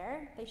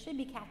anywhere. They should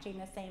be catching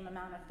the same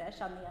amount of fish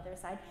on the other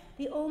side.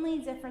 The only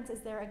difference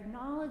is they're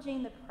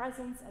acknowledging the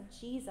presence of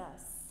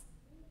Jesus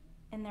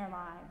in their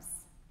lives.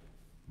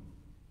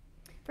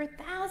 For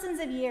thousands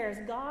of years,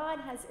 God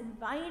has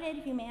invited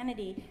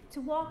humanity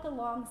to walk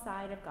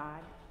alongside of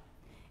God.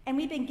 And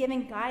we've been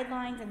given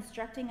guidelines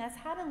instructing us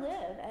how to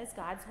live as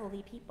God's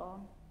holy people.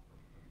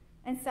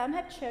 And some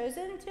have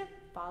chosen to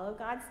follow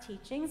God's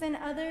teachings, and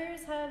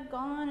others have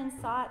gone and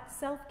sought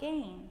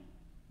self-gain.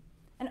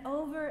 And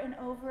over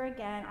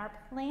again, our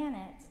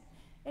planet,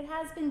 it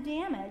has been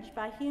damaged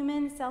by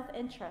human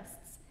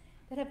self-interests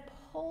that have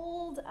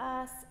pulled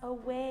us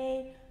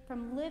away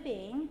from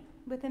living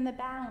within the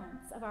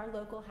balance of our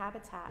local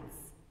habitats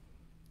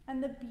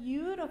and the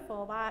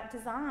beautiful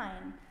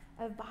design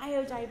of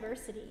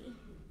biodiversity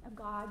of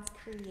God's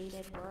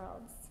created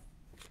worlds.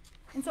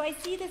 And so I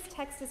see this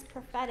text as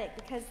prophetic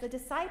because the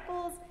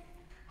disciples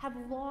have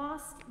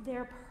lost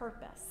their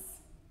purpose.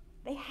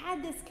 They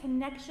had this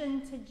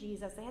connection to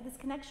Jesus. They had this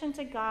connection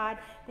to God.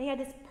 They had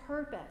this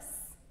purpose.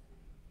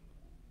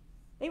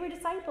 They were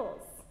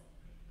disciples.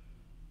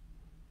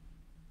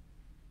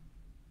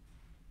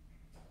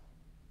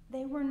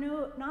 They were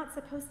not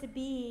supposed to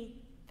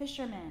be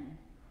fishermen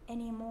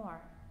anymore.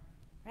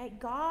 Right?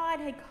 God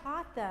had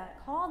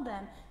called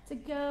them to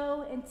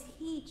go and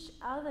teach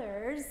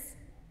others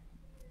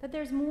that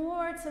there's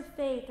more to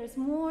faith, there's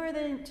more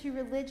to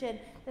religion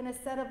than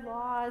a set of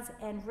laws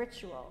and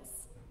rituals.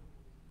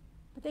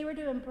 But they were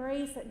to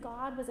embrace that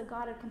God was a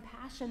God of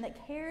compassion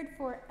that cared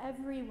for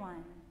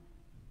everyone.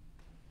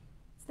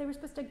 So they were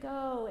supposed to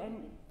go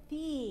and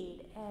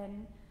feed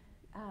and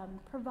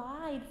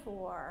provide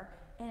for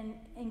and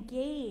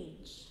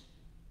engage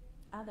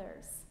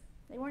others.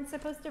 They weren't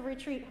supposed to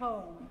retreat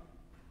home.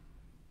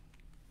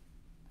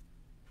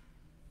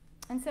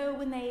 And so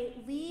when they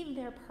leave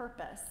their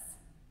purpose,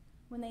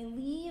 when they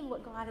leave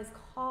what God has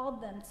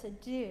called them to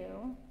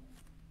do,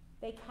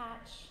 they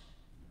catch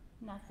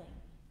nothing.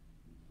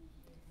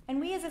 And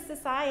we as a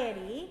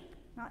society,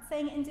 not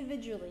saying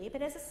individually,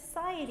 but as a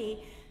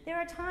society, there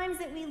are times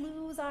that we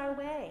lose our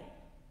way.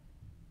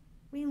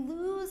 We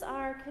lose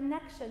our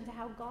connection to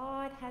how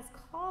God has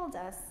called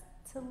us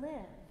to live.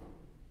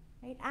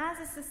 Right? As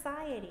a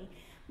society,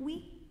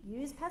 we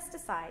use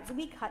pesticides,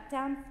 we cut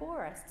down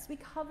forests, we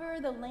cover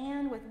the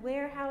land with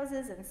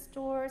warehouses and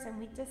stores, and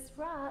we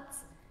disrupt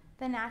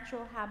the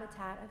natural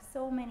habitat of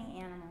so many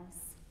animals.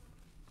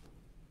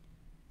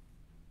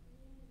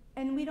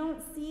 And we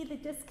don't see the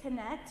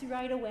disconnect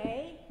right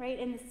away, right?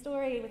 In the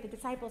story with the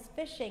disciples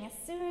fishing, as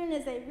soon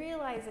as they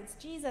realize it's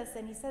Jesus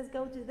and he says,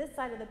 go to this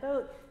side of the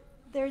boat,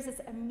 there's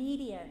this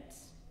immediate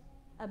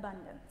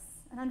abundance.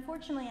 And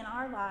unfortunately in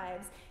our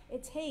lives,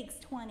 it takes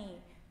 20,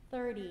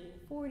 30,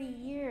 40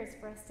 years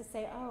for us to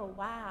say, oh,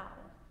 wow,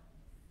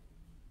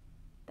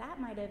 that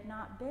might have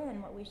not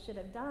been what we should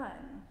have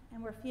done.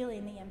 And we're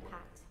feeling the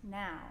impact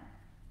now.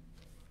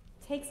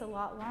 It takes a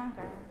lot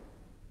longer.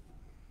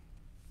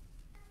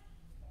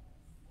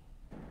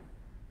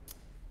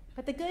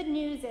 But the good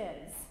news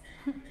is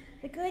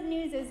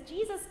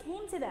Jesus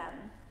came to them.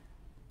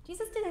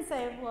 Jesus didn't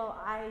say, well,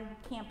 I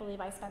can't believe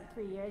I spent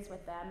 3 years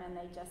with them and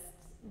they just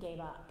gave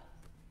up.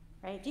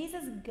 Right?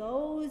 Jesus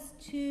goes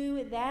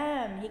to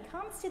them. He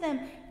comes to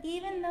them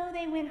even though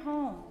they went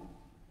home.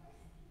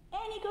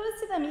 And he goes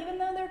to them even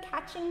though they're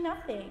catching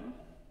nothing.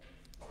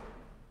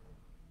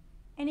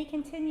 And he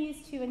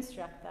continues to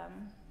instruct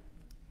them.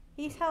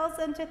 He tells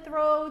them to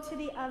throw to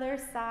the other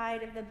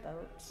side of the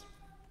boat.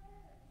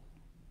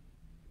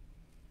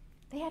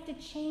 They have to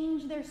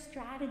change their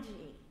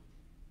strategy.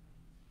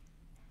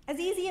 As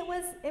easy it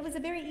was a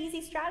very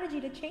easy strategy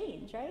to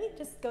change, right?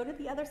 Just go to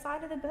the other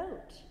side of the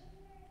boat.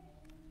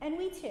 And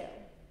we too,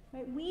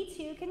 right? We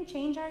too can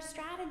change our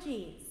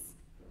strategies.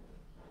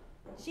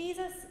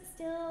 Jesus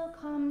still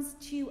comes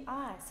to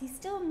us. He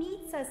still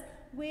meets us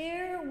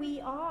where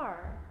we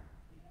are,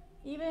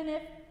 even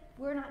if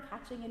we're not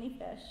catching any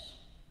fish.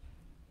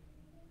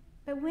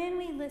 But when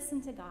we listen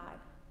to God,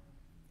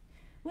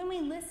 when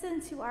we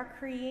listen to our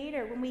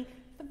Creator, when we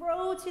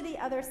throw to the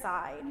other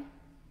side,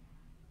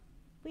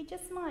 we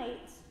just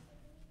might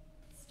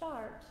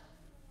start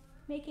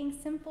making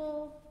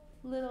simple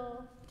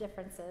little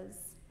differences.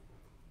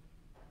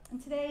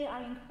 And today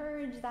I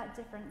encourage that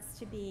difference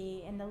to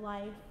be in the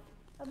life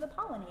of the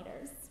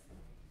pollinators,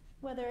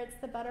 whether it's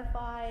the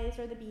butterflies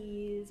or the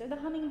bees or the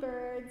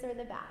hummingbirds or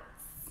the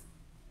bats.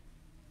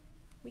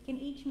 We can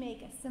each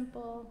make a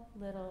simple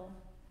little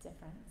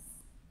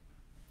difference.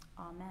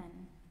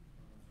 Amen.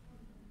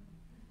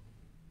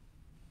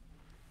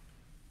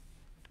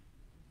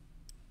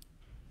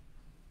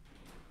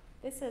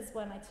 This is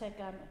one I took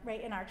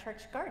right in our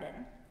church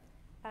garden.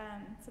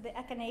 So the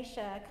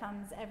echinacea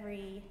comes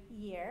every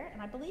year,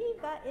 and I believe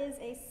that is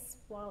a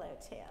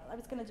swallowtail. I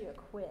was going to do a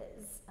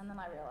quiz, and then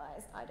I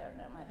realized I don't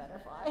know my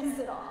butterflies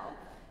at all.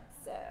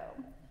 So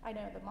I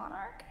know the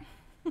monarch.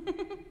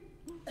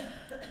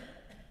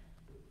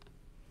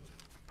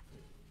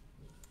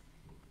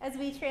 As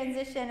we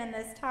transition in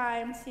this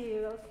time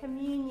to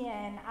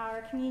communion,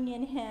 our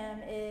communion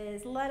hymn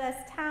is "Let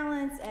Us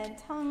Talents and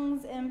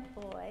Tongues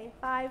Employ,"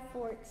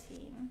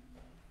 514.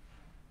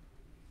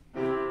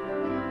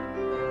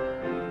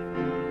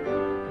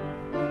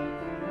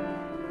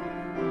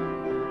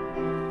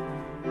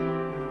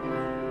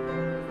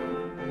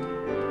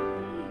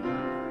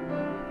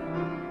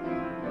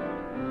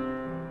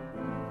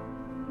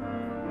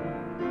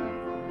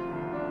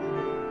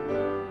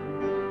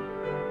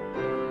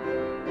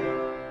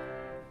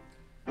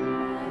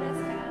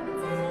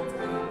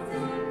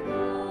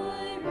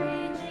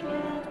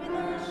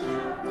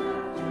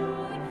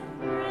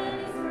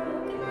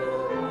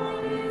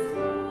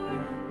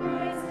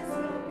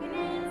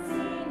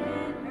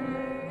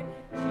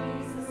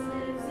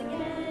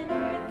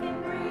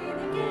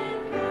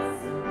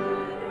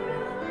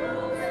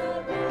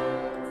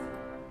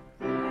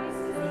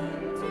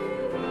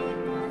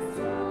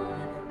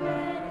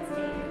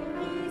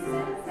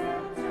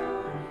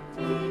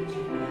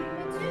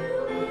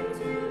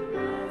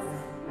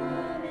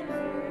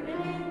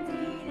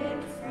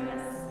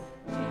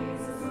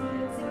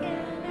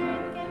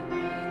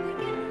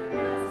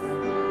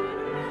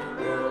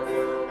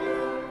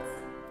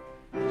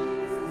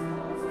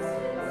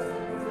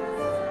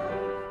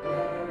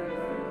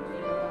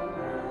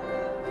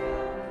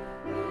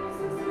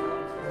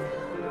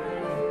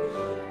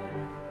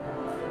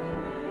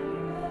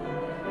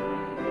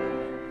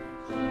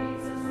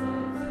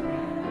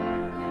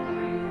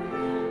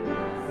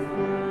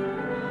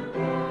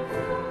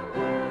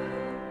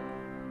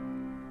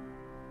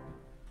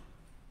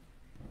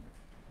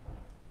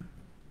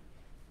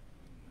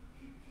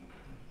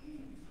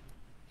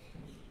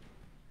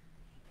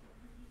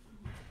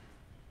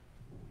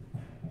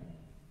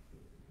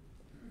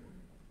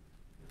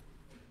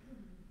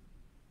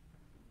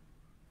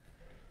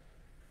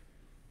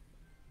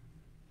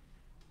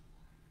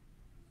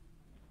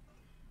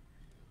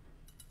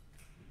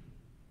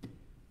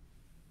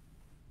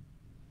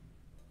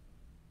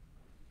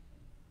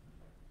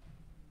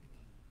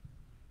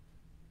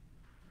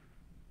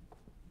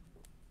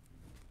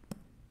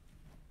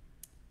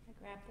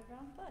 Grabbed the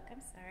wrong book, I'm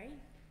sorry.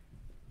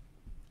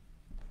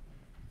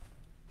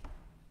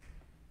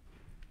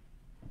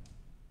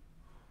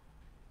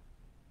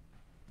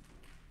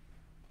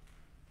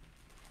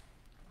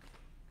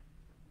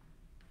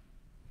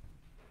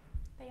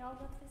 They all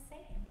look the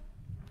same.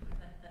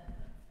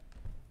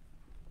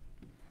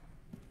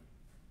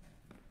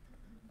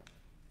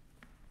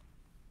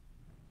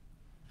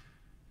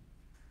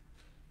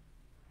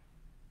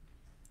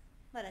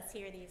 Let us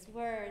hear these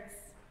words.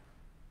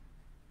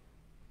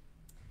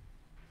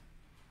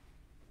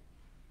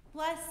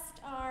 Blessed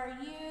are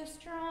you,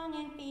 strong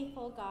and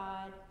faithful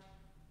God.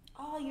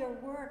 All your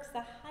works,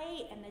 the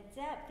height and the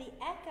depth, the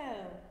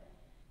echo,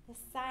 the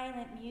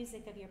silent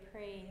music of your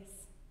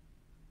praise.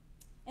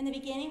 In the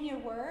beginning, your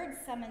word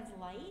summoned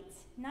light.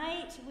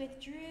 Night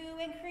withdrew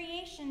and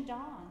creation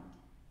dawned.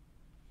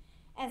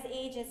 As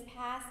ages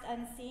passed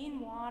unseen,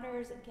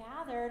 waters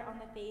gathered on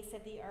the face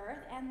of the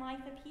earth, and life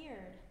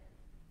appeared.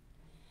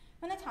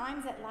 When the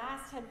times at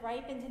last had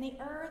ripened and the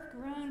earth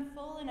grown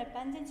full in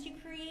abundance, you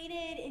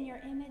created in your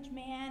image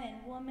man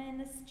and woman,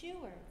 the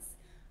stewards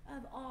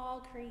of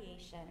all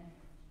creation.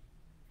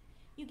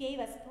 You gave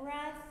us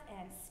breath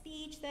and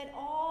speech that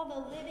all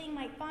the living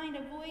might find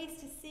a voice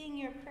to sing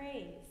your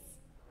praise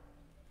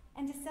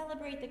and to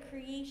celebrate the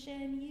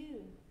creation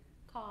you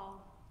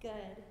call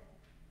good.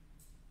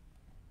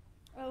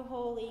 O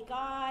holy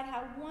God,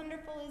 how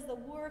wonderful is the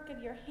work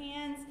of your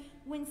hands.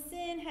 When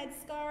sin had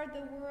scarred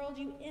the world,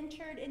 you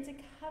entered into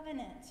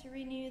covenant to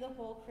renew the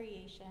whole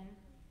creation.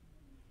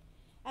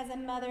 As a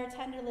mother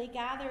tenderly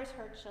gathers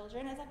her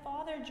children, as a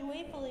father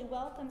joyfully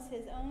welcomes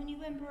his own,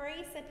 you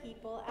embrace a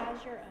people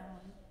as your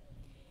own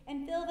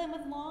and fill them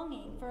with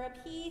longing for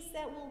a peace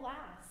that will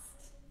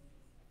last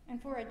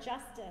and for a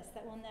justice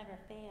that will never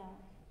fail.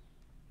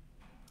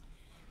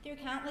 Through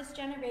countless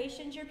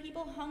generations, your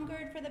people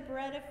hungered for the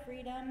bread of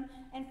freedom,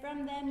 and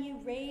from them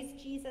you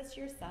raised Jesus,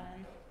 your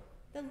Son,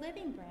 the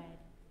living bread,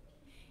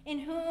 in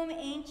whom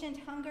ancient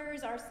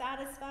hungers are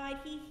satisfied.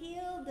 He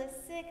healed the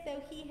sick,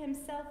 though he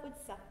himself would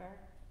suffer.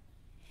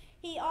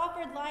 He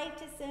offered life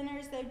to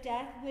sinners, though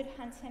death would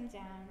hunt him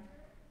down.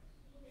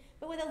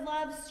 But with a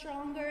love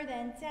stronger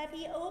than death,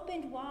 he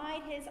opened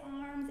wide his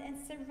arms and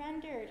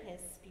surrendered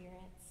his spirit.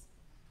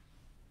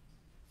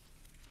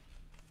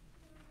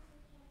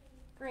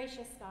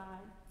 Gracious God,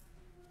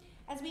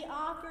 as we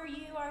offer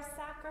you our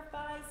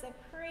sacrifice of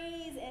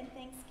praise and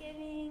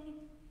thanksgiving,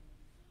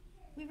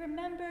 we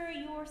remember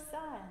your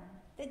Son,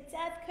 that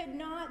death could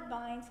not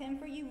bind him,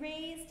 for you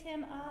raised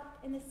him up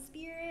in the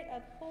spirit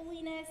of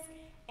holiness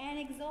and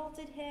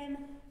exalted him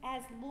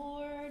as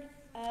Lord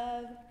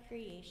of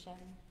creation.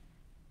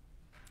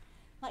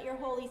 Let your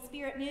Holy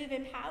Spirit move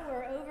in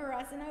power over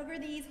us and over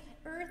these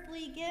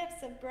earthly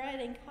gifts of bread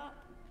and cup,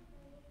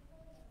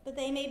 that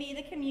they may be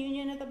the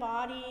communion of the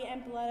body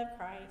and blood of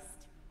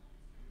Christ,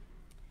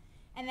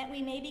 and that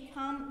we may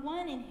become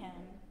one in him.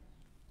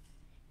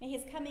 May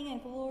his coming in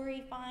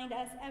glory find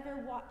us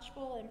ever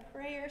watchful in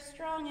prayer,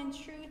 strong in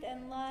truth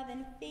and love,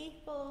 and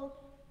faithful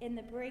in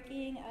the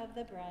breaking of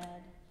the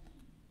bread.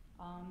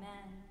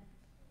 Amen.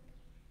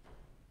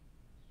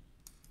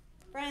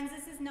 Friends,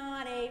 this is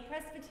not a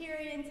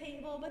Presbyterian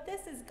table, but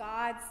this is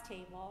God's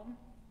table.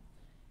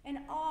 And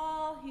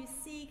all who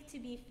seek to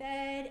be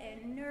fed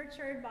and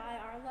nurtured by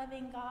our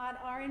loving God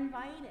are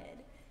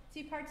invited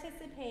to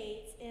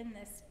participate in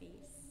this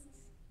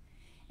feast.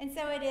 And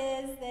so it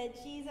is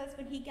that Jesus,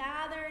 when he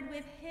gathered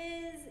with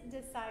his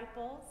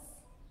disciples,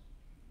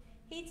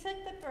 he took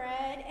the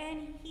bread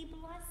and he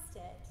blessed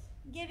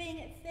it,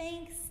 giving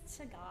thanks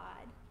to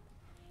God.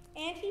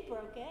 And he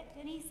broke it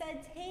and he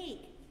said,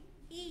 "Take,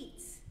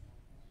 eat.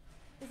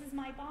 This is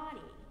my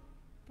body,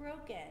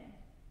 broken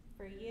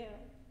for you."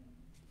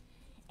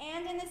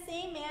 And in the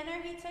same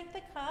manner, he took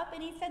the cup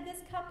and he said,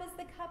 "This cup is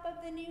the cup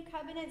of the new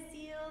covenant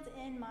sealed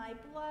in my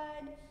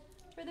blood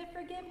for the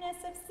forgiveness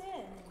of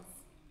sins.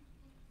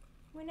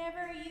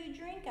 Whenever you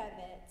drink of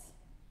it,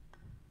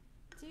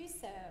 do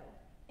so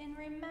in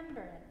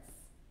remembrance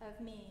of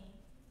me."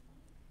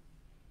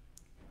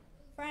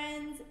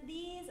 Friends,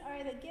 these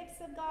are the gifts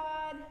of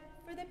God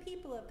for the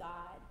people of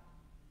God.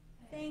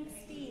 Thanks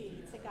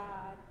be to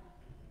God.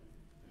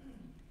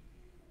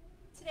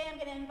 Today I'm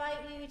going to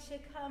invite you to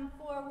come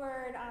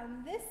forward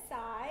on this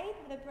side.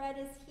 The bread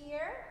is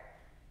here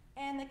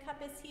and the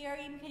cup is here.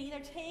 You can either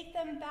take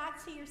them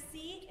back to your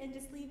seat and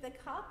just leave the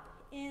cup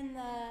in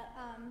the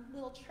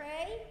little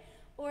tray,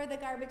 or the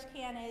garbage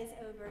can is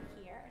over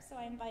here. So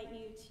I invite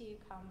you to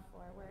come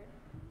forward.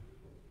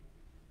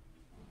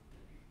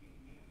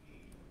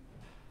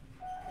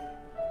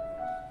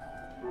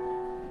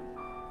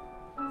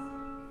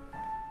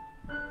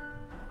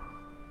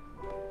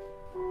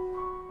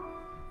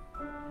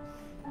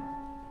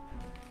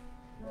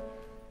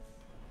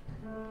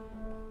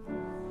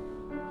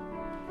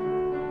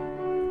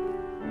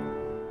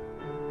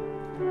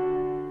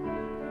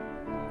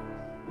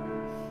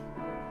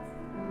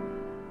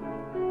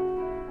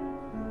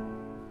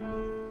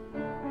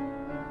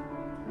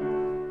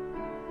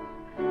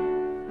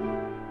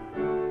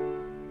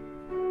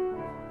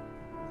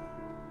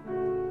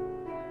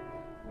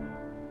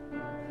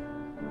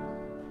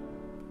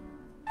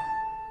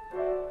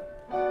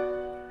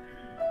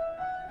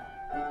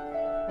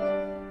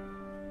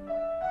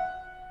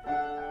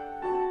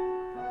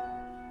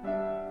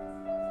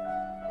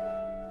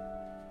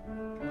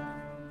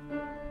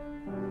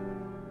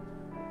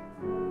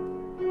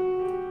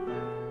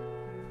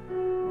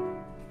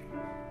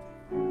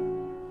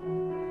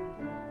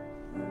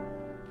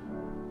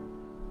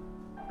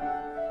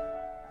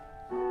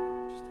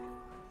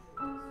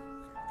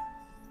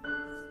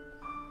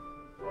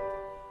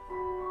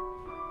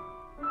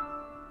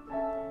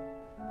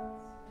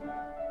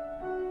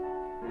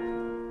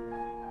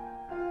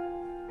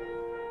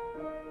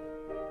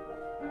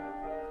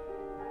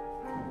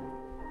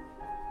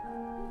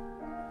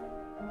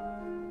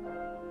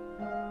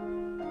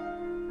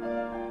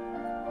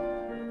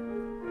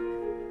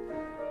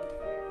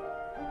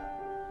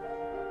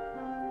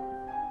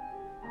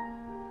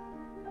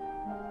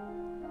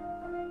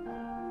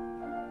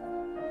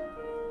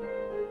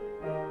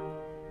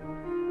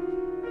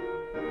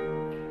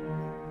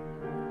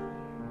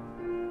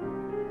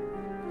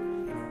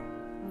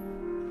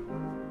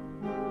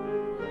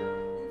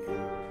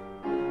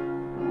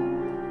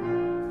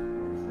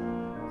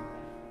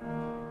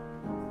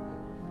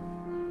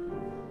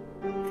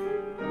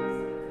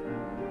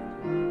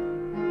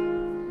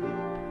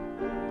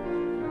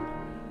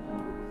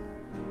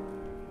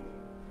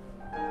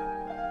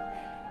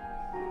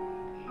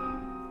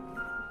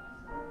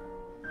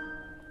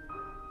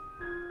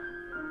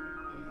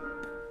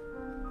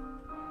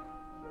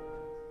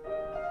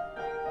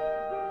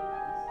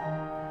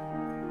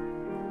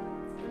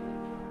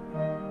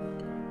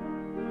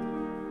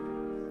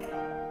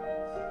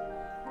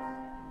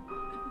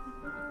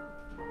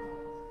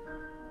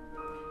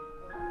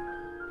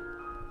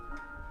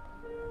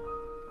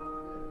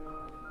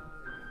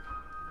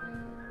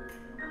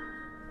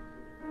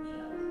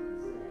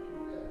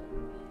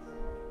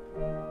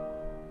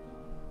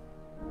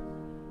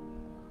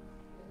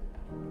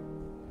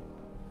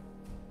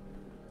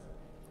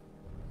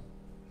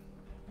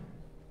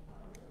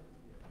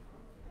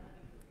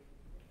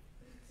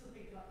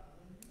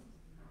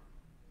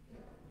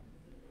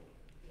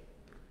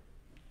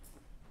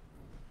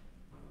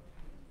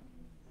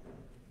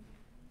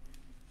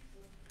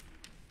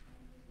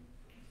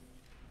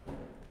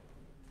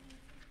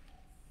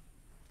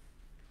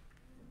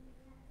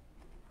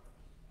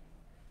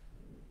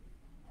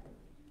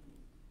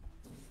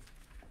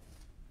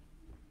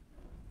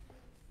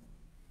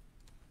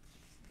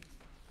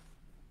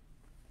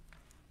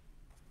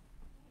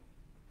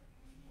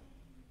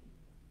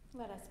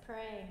 Let us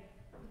pray.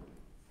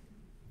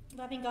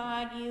 Loving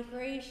God, you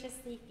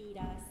graciously feed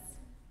us,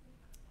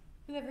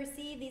 who have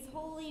received these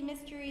holy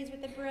mysteries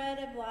with the bread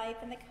of life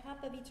and the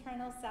cup of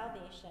eternal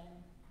salvation.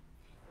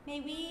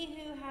 May we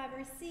who have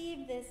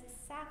received this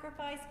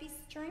sacrifice be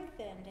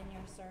strengthened in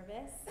your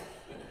service.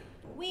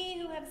 We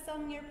who have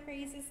sung your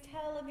praises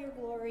tell of your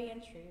glory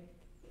and truth.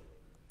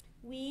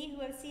 We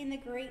who have seen the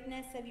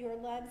greatness of your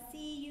love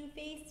see you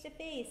face to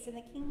face in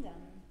the kingdom.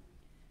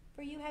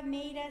 For you have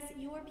made us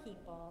your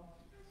people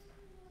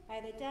by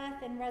the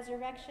death and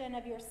resurrection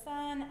of your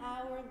Son,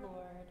 our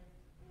Lord,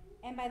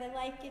 and by the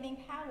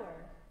life-giving power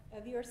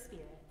of your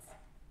Spirit.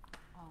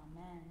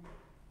 Amen.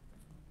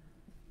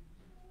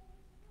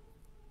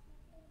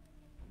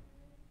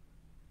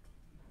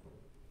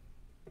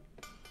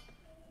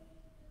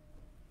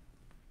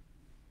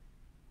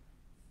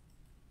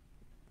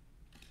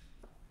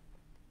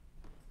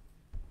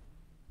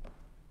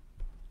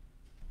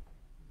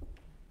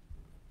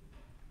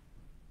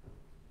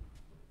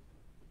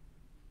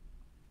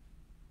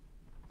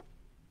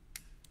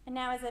 And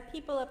now, as a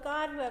people of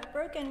God who have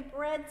broken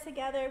bread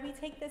together, we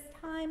take this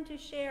time to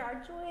share our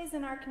joys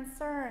and our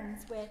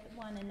concerns with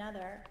one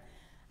another.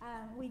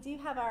 We do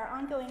have our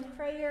ongoing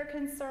prayer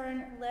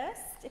concern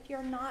list. If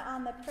you're not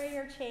on the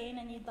prayer chain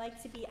and you'd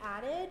like to be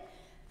added,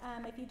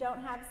 if you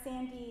don't have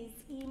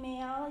Sandy's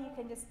email, you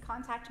can just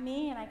contact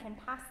me and I can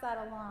pass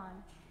that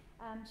along.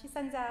 She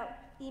sends out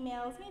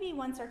emails maybe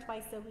once or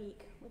twice a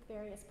week with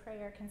various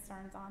prayer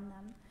concerns on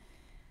them.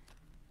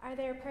 Are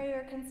there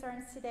prayer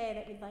concerns today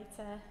that you'd like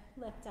to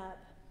lift up?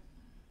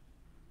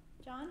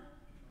 John?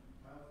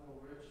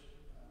 For Rich,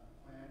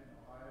 plant in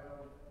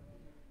Ohio.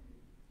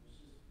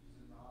 He's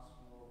in the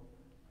hospital,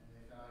 and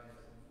they found he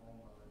has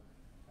lymphoma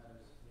at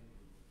his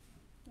kidney.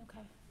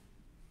 Okay.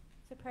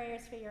 So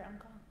prayers for your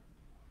uncle.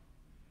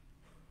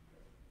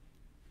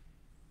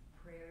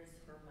 Prayers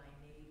for my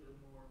neighbor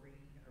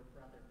Maureen, her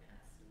brother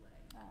passed away.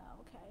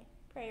 Oh, okay.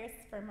 Prayers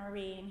for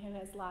Maureen, who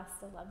has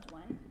lost a loved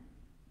one.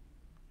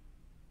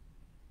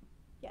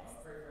 Yes.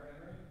 Pray for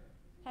Henry.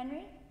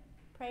 Henry?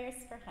 Prayers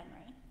for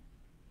Henry.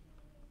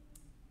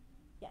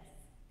 Yes.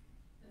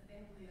 The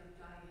family of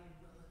Diane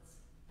Willis.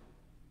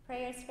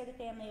 Prayers for the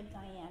family of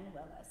Diane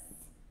Willis.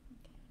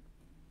 Okay.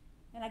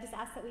 And I just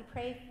ask that we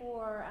pray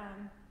for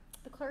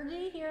the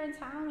clergy here in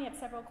town. We have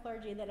several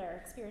clergy that are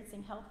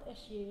experiencing health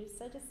issues.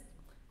 So just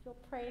you'll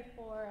pray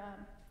for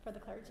the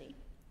clergy.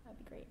 That'd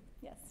be great.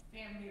 Yes.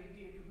 Family of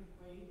Deirdre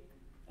McQuaid.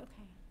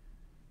 Okay.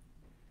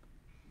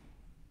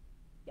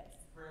 Yes.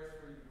 Prayers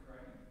for Ukraine.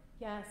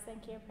 Yes,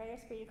 thank you.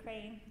 Prayers for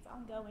Ukraine. It's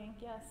ongoing.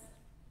 Yes.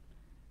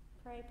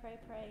 Pray, pray,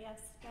 pray. Yes.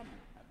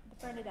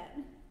 Bernadette. I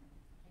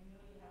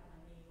know you have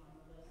my name on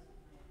the list,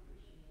 and I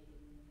appreciate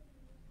it.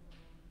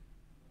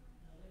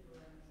 The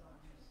librarian's on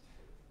this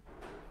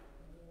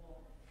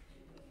wall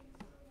 2 weeks,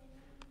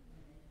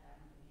 and it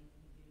happened to be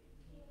the big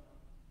chemo.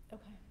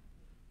 Okay.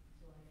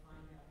 So I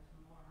find out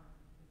tomorrow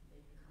if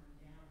they come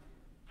down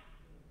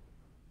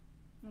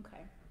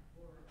Okay.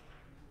 or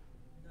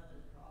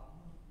another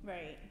problem.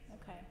 Right. So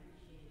Okay. I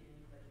appreciate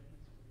anybody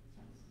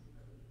who's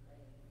really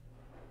praying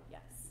for me.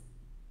 Yes.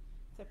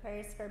 So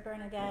prayers for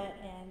Bernadette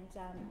and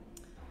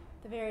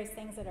the various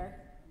things that are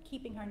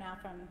keeping her now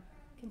from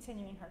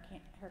continuing her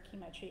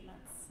chemo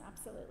treatments.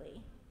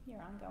 Absolutely.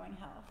 Your ongoing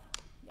health.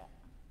 Yep.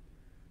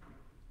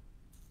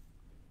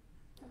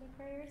 Other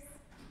prayers?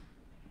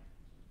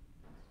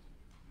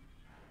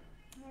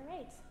 All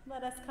right.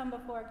 Let us come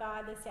before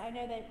God this day. I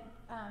know that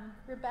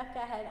Rebecca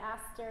had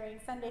asked during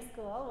Sunday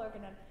school,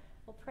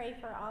 we'll pray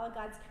for all of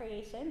God's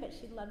creation, but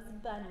she loves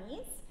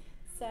bunnies.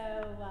 So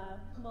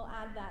we'll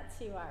add that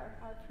to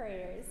our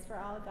prayers for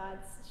all of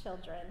God's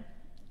children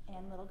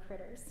and little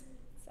critters.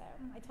 So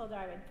I told her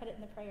I would put it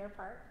in the prayer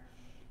part.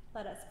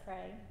 Let us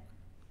pray.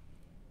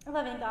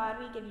 Loving God,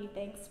 we give you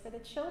thanks for the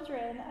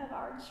children of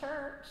our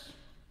church,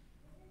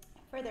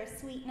 for their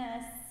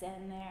sweetness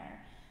and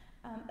their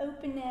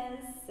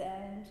openness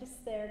and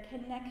just their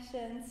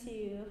connection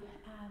to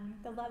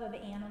the love of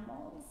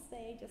animals.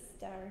 They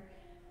just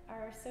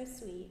are so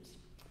sweet.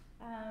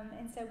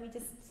 And so we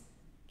just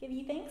give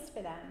you thanks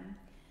for them.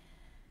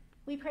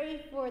 We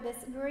pray for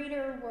this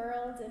greater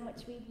world in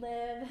which we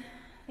live,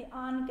 the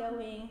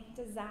ongoing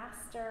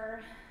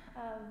disaster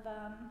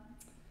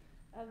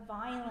of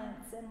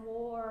violence and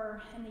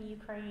war in the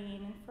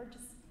Ukraine, and for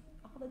just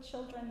all the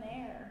children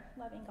there.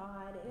 Loving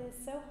God, it is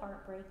so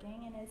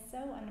heartbreaking and is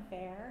so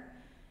unfair,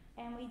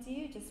 and we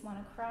do just want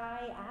to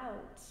cry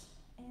out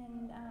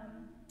and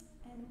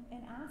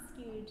ask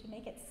you to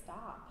make it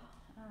stop.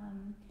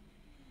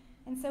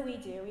 And so we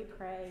do. We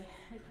pray.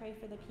 We pray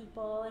for the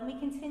people, and we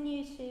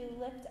continue to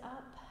lift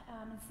up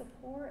and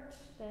support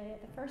the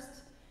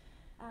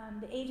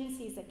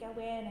agencies that go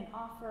in and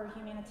offer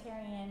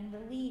humanitarian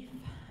relief,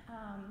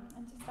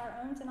 and just our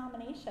own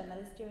denomination that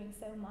is doing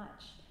so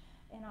much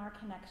in our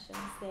connections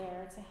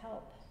there to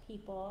help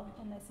people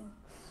in this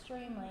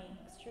extremely,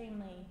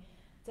 extremely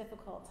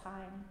difficult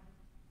time.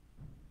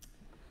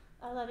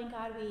 Loving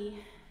God,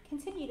 we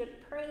continue to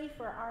pray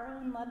for our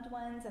own loved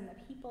ones and the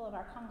people of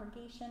our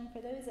congregation,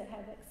 for those that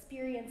have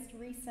experienced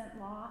recent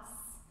loss.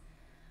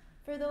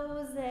 For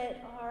those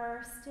that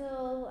are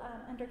still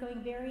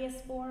undergoing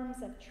various forms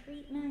of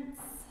treatments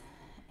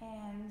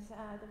and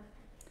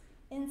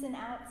the ins and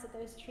outs that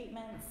those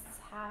treatments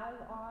have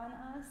on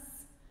us.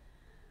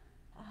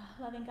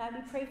 Loving God,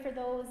 we pray for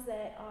those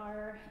that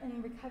are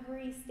in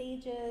recovery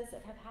stages,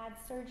 that have had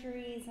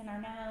surgeries and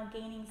are now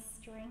gaining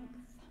strength.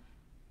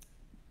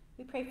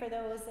 We pray for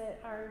those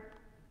that are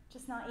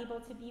just not able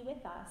to be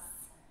with us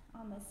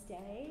on this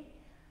day,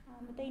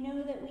 but they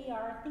know that we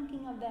are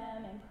thinking of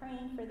them and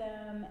praying for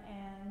them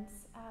and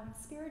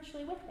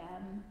spiritually with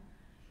them.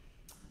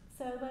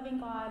 So, loving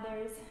God,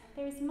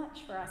 there's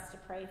much for us to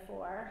pray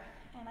for,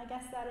 and I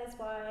guess that is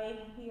why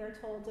we are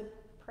told to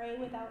pray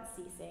without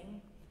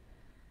ceasing.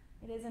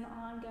 It is an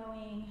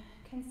ongoing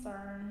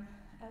concern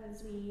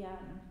as we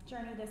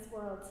journey this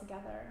world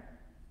together.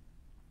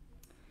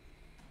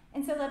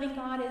 And so, loving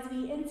God, as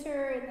we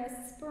enter in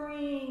this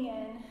spring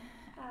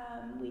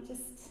and we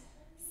just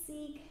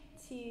seek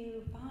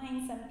to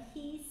find some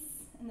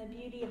peace in the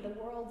beauty of the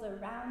world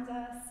around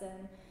us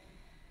and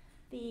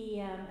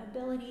the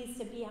abilities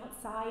to be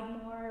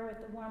outside more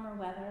with the warmer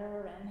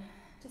weather and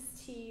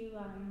just to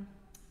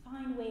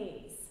find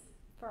ways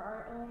for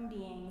our own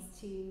beings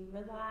to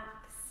relax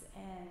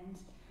and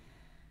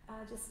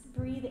just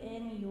breathe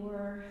in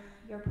your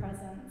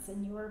presence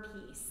and your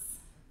peace.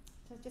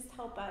 So just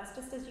help us,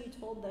 just as you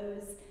told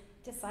those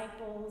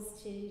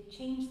disciples to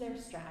change their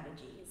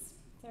strategies.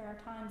 There are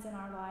times in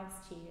our lives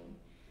too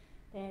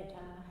that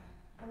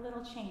a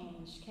little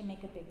change can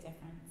make a big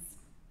difference.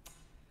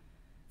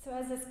 So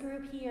as this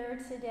group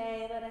here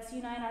today, let us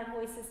unite our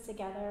voices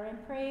together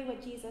and pray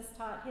what Jesus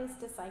taught his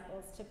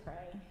disciples to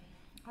pray.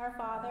 Our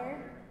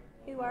Father,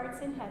 who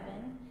art in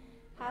heaven,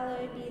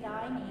 hallowed be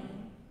thy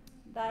name.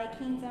 Thy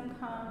kingdom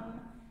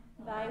come,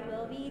 thy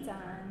will be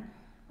done,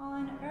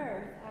 on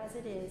earth as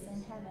it is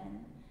in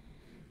heaven.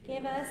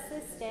 Give us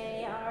this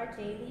day our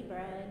daily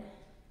bread,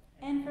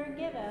 and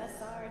forgive us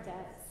our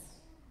debts,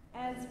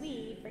 as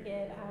we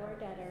forgive our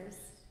debtors.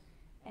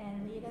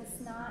 And lead us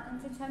not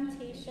into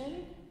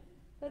temptation,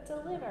 but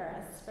deliver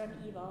us from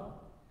evil.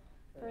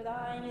 For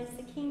thine is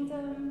the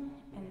kingdom,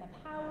 and the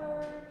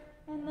power,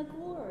 and the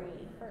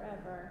glory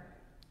forever.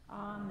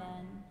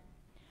 Amen.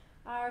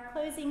 Our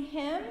closing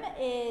hymn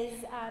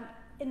is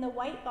in the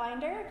white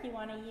binder, if you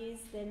want to use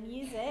the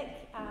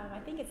music. I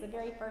think it's the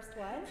very first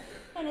one.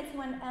 And it's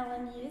one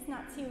Ellen used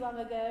not too long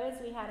ago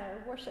as we had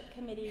our worship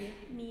committee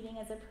meeting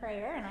as a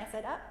prayer. And I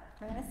said,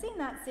 we're going to sing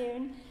that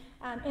soon.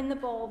 In the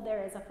bulb,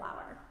 there is a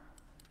flower.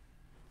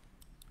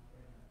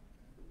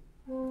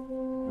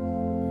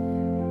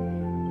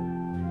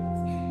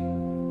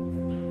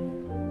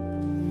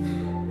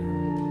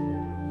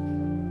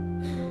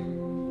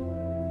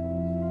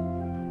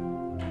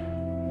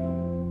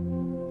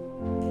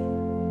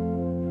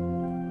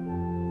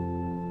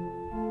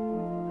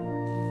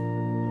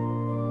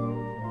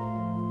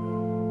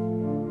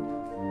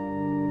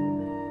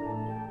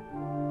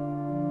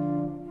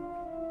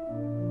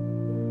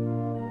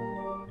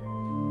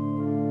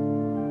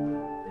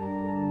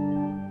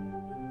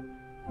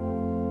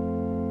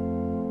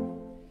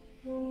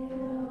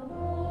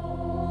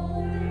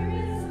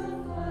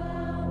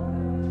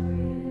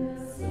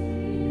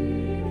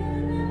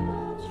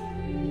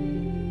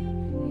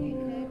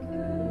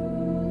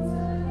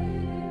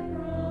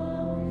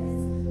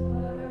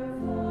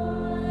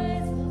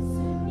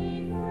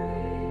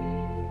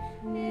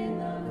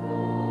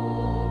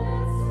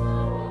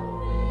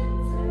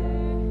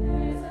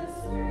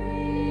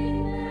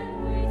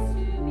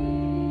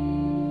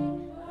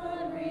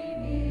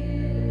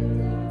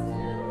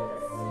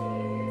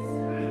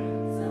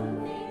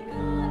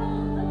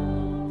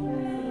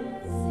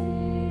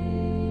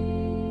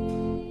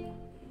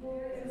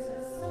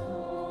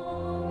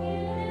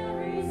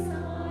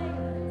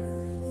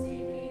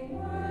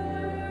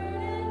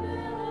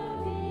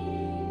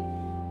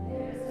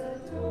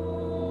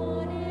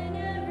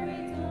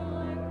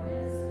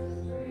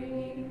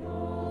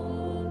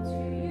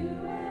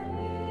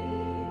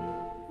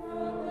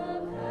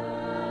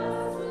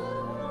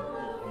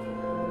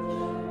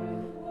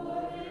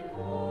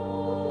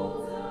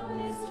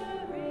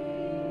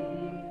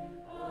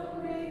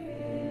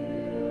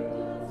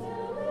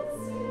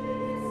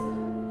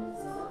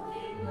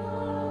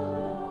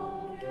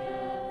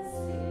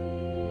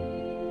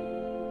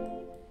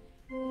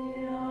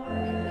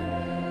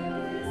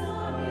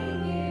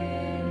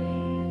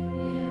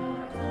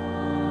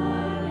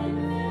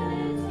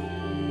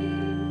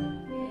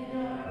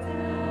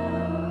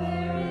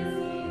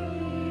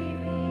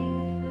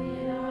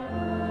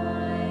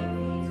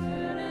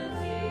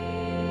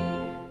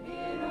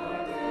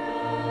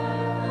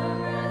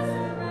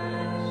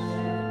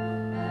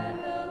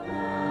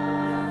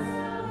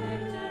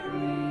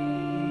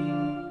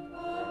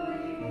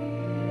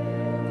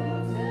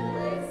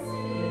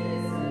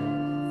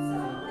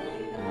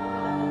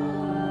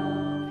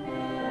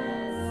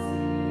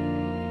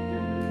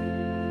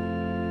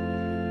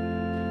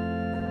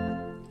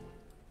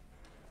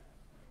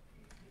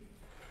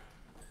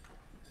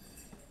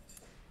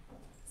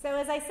 So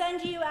as I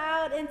send you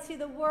out into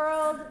the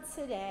world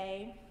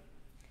today,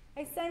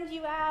 I send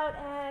you out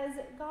as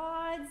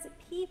God's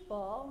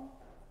people,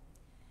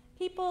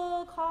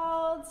 people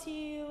called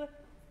to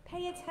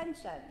pay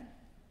attention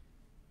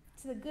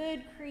to the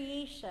good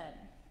creation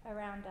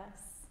around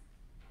us.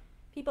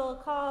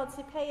 People called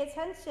to pay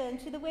attention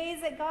to the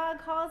ways that God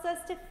calls us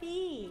to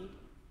feed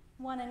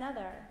one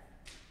another.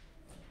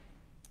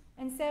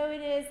 And so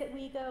it is that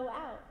we go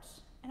out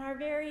in our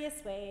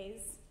various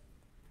ways.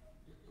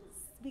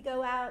 We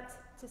go out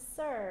to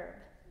serve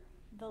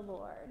the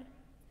Lord.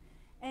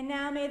 And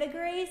now may the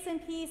grace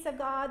and peace of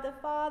God the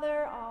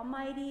Father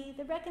Almighty,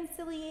 the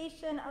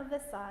reconciliation of the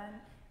Son,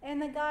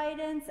 and the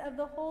guidance of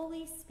the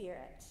Holy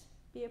Spirit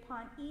be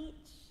upon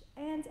each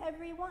and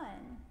every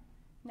one,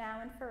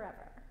 now and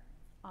forever.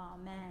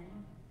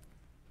 Amen.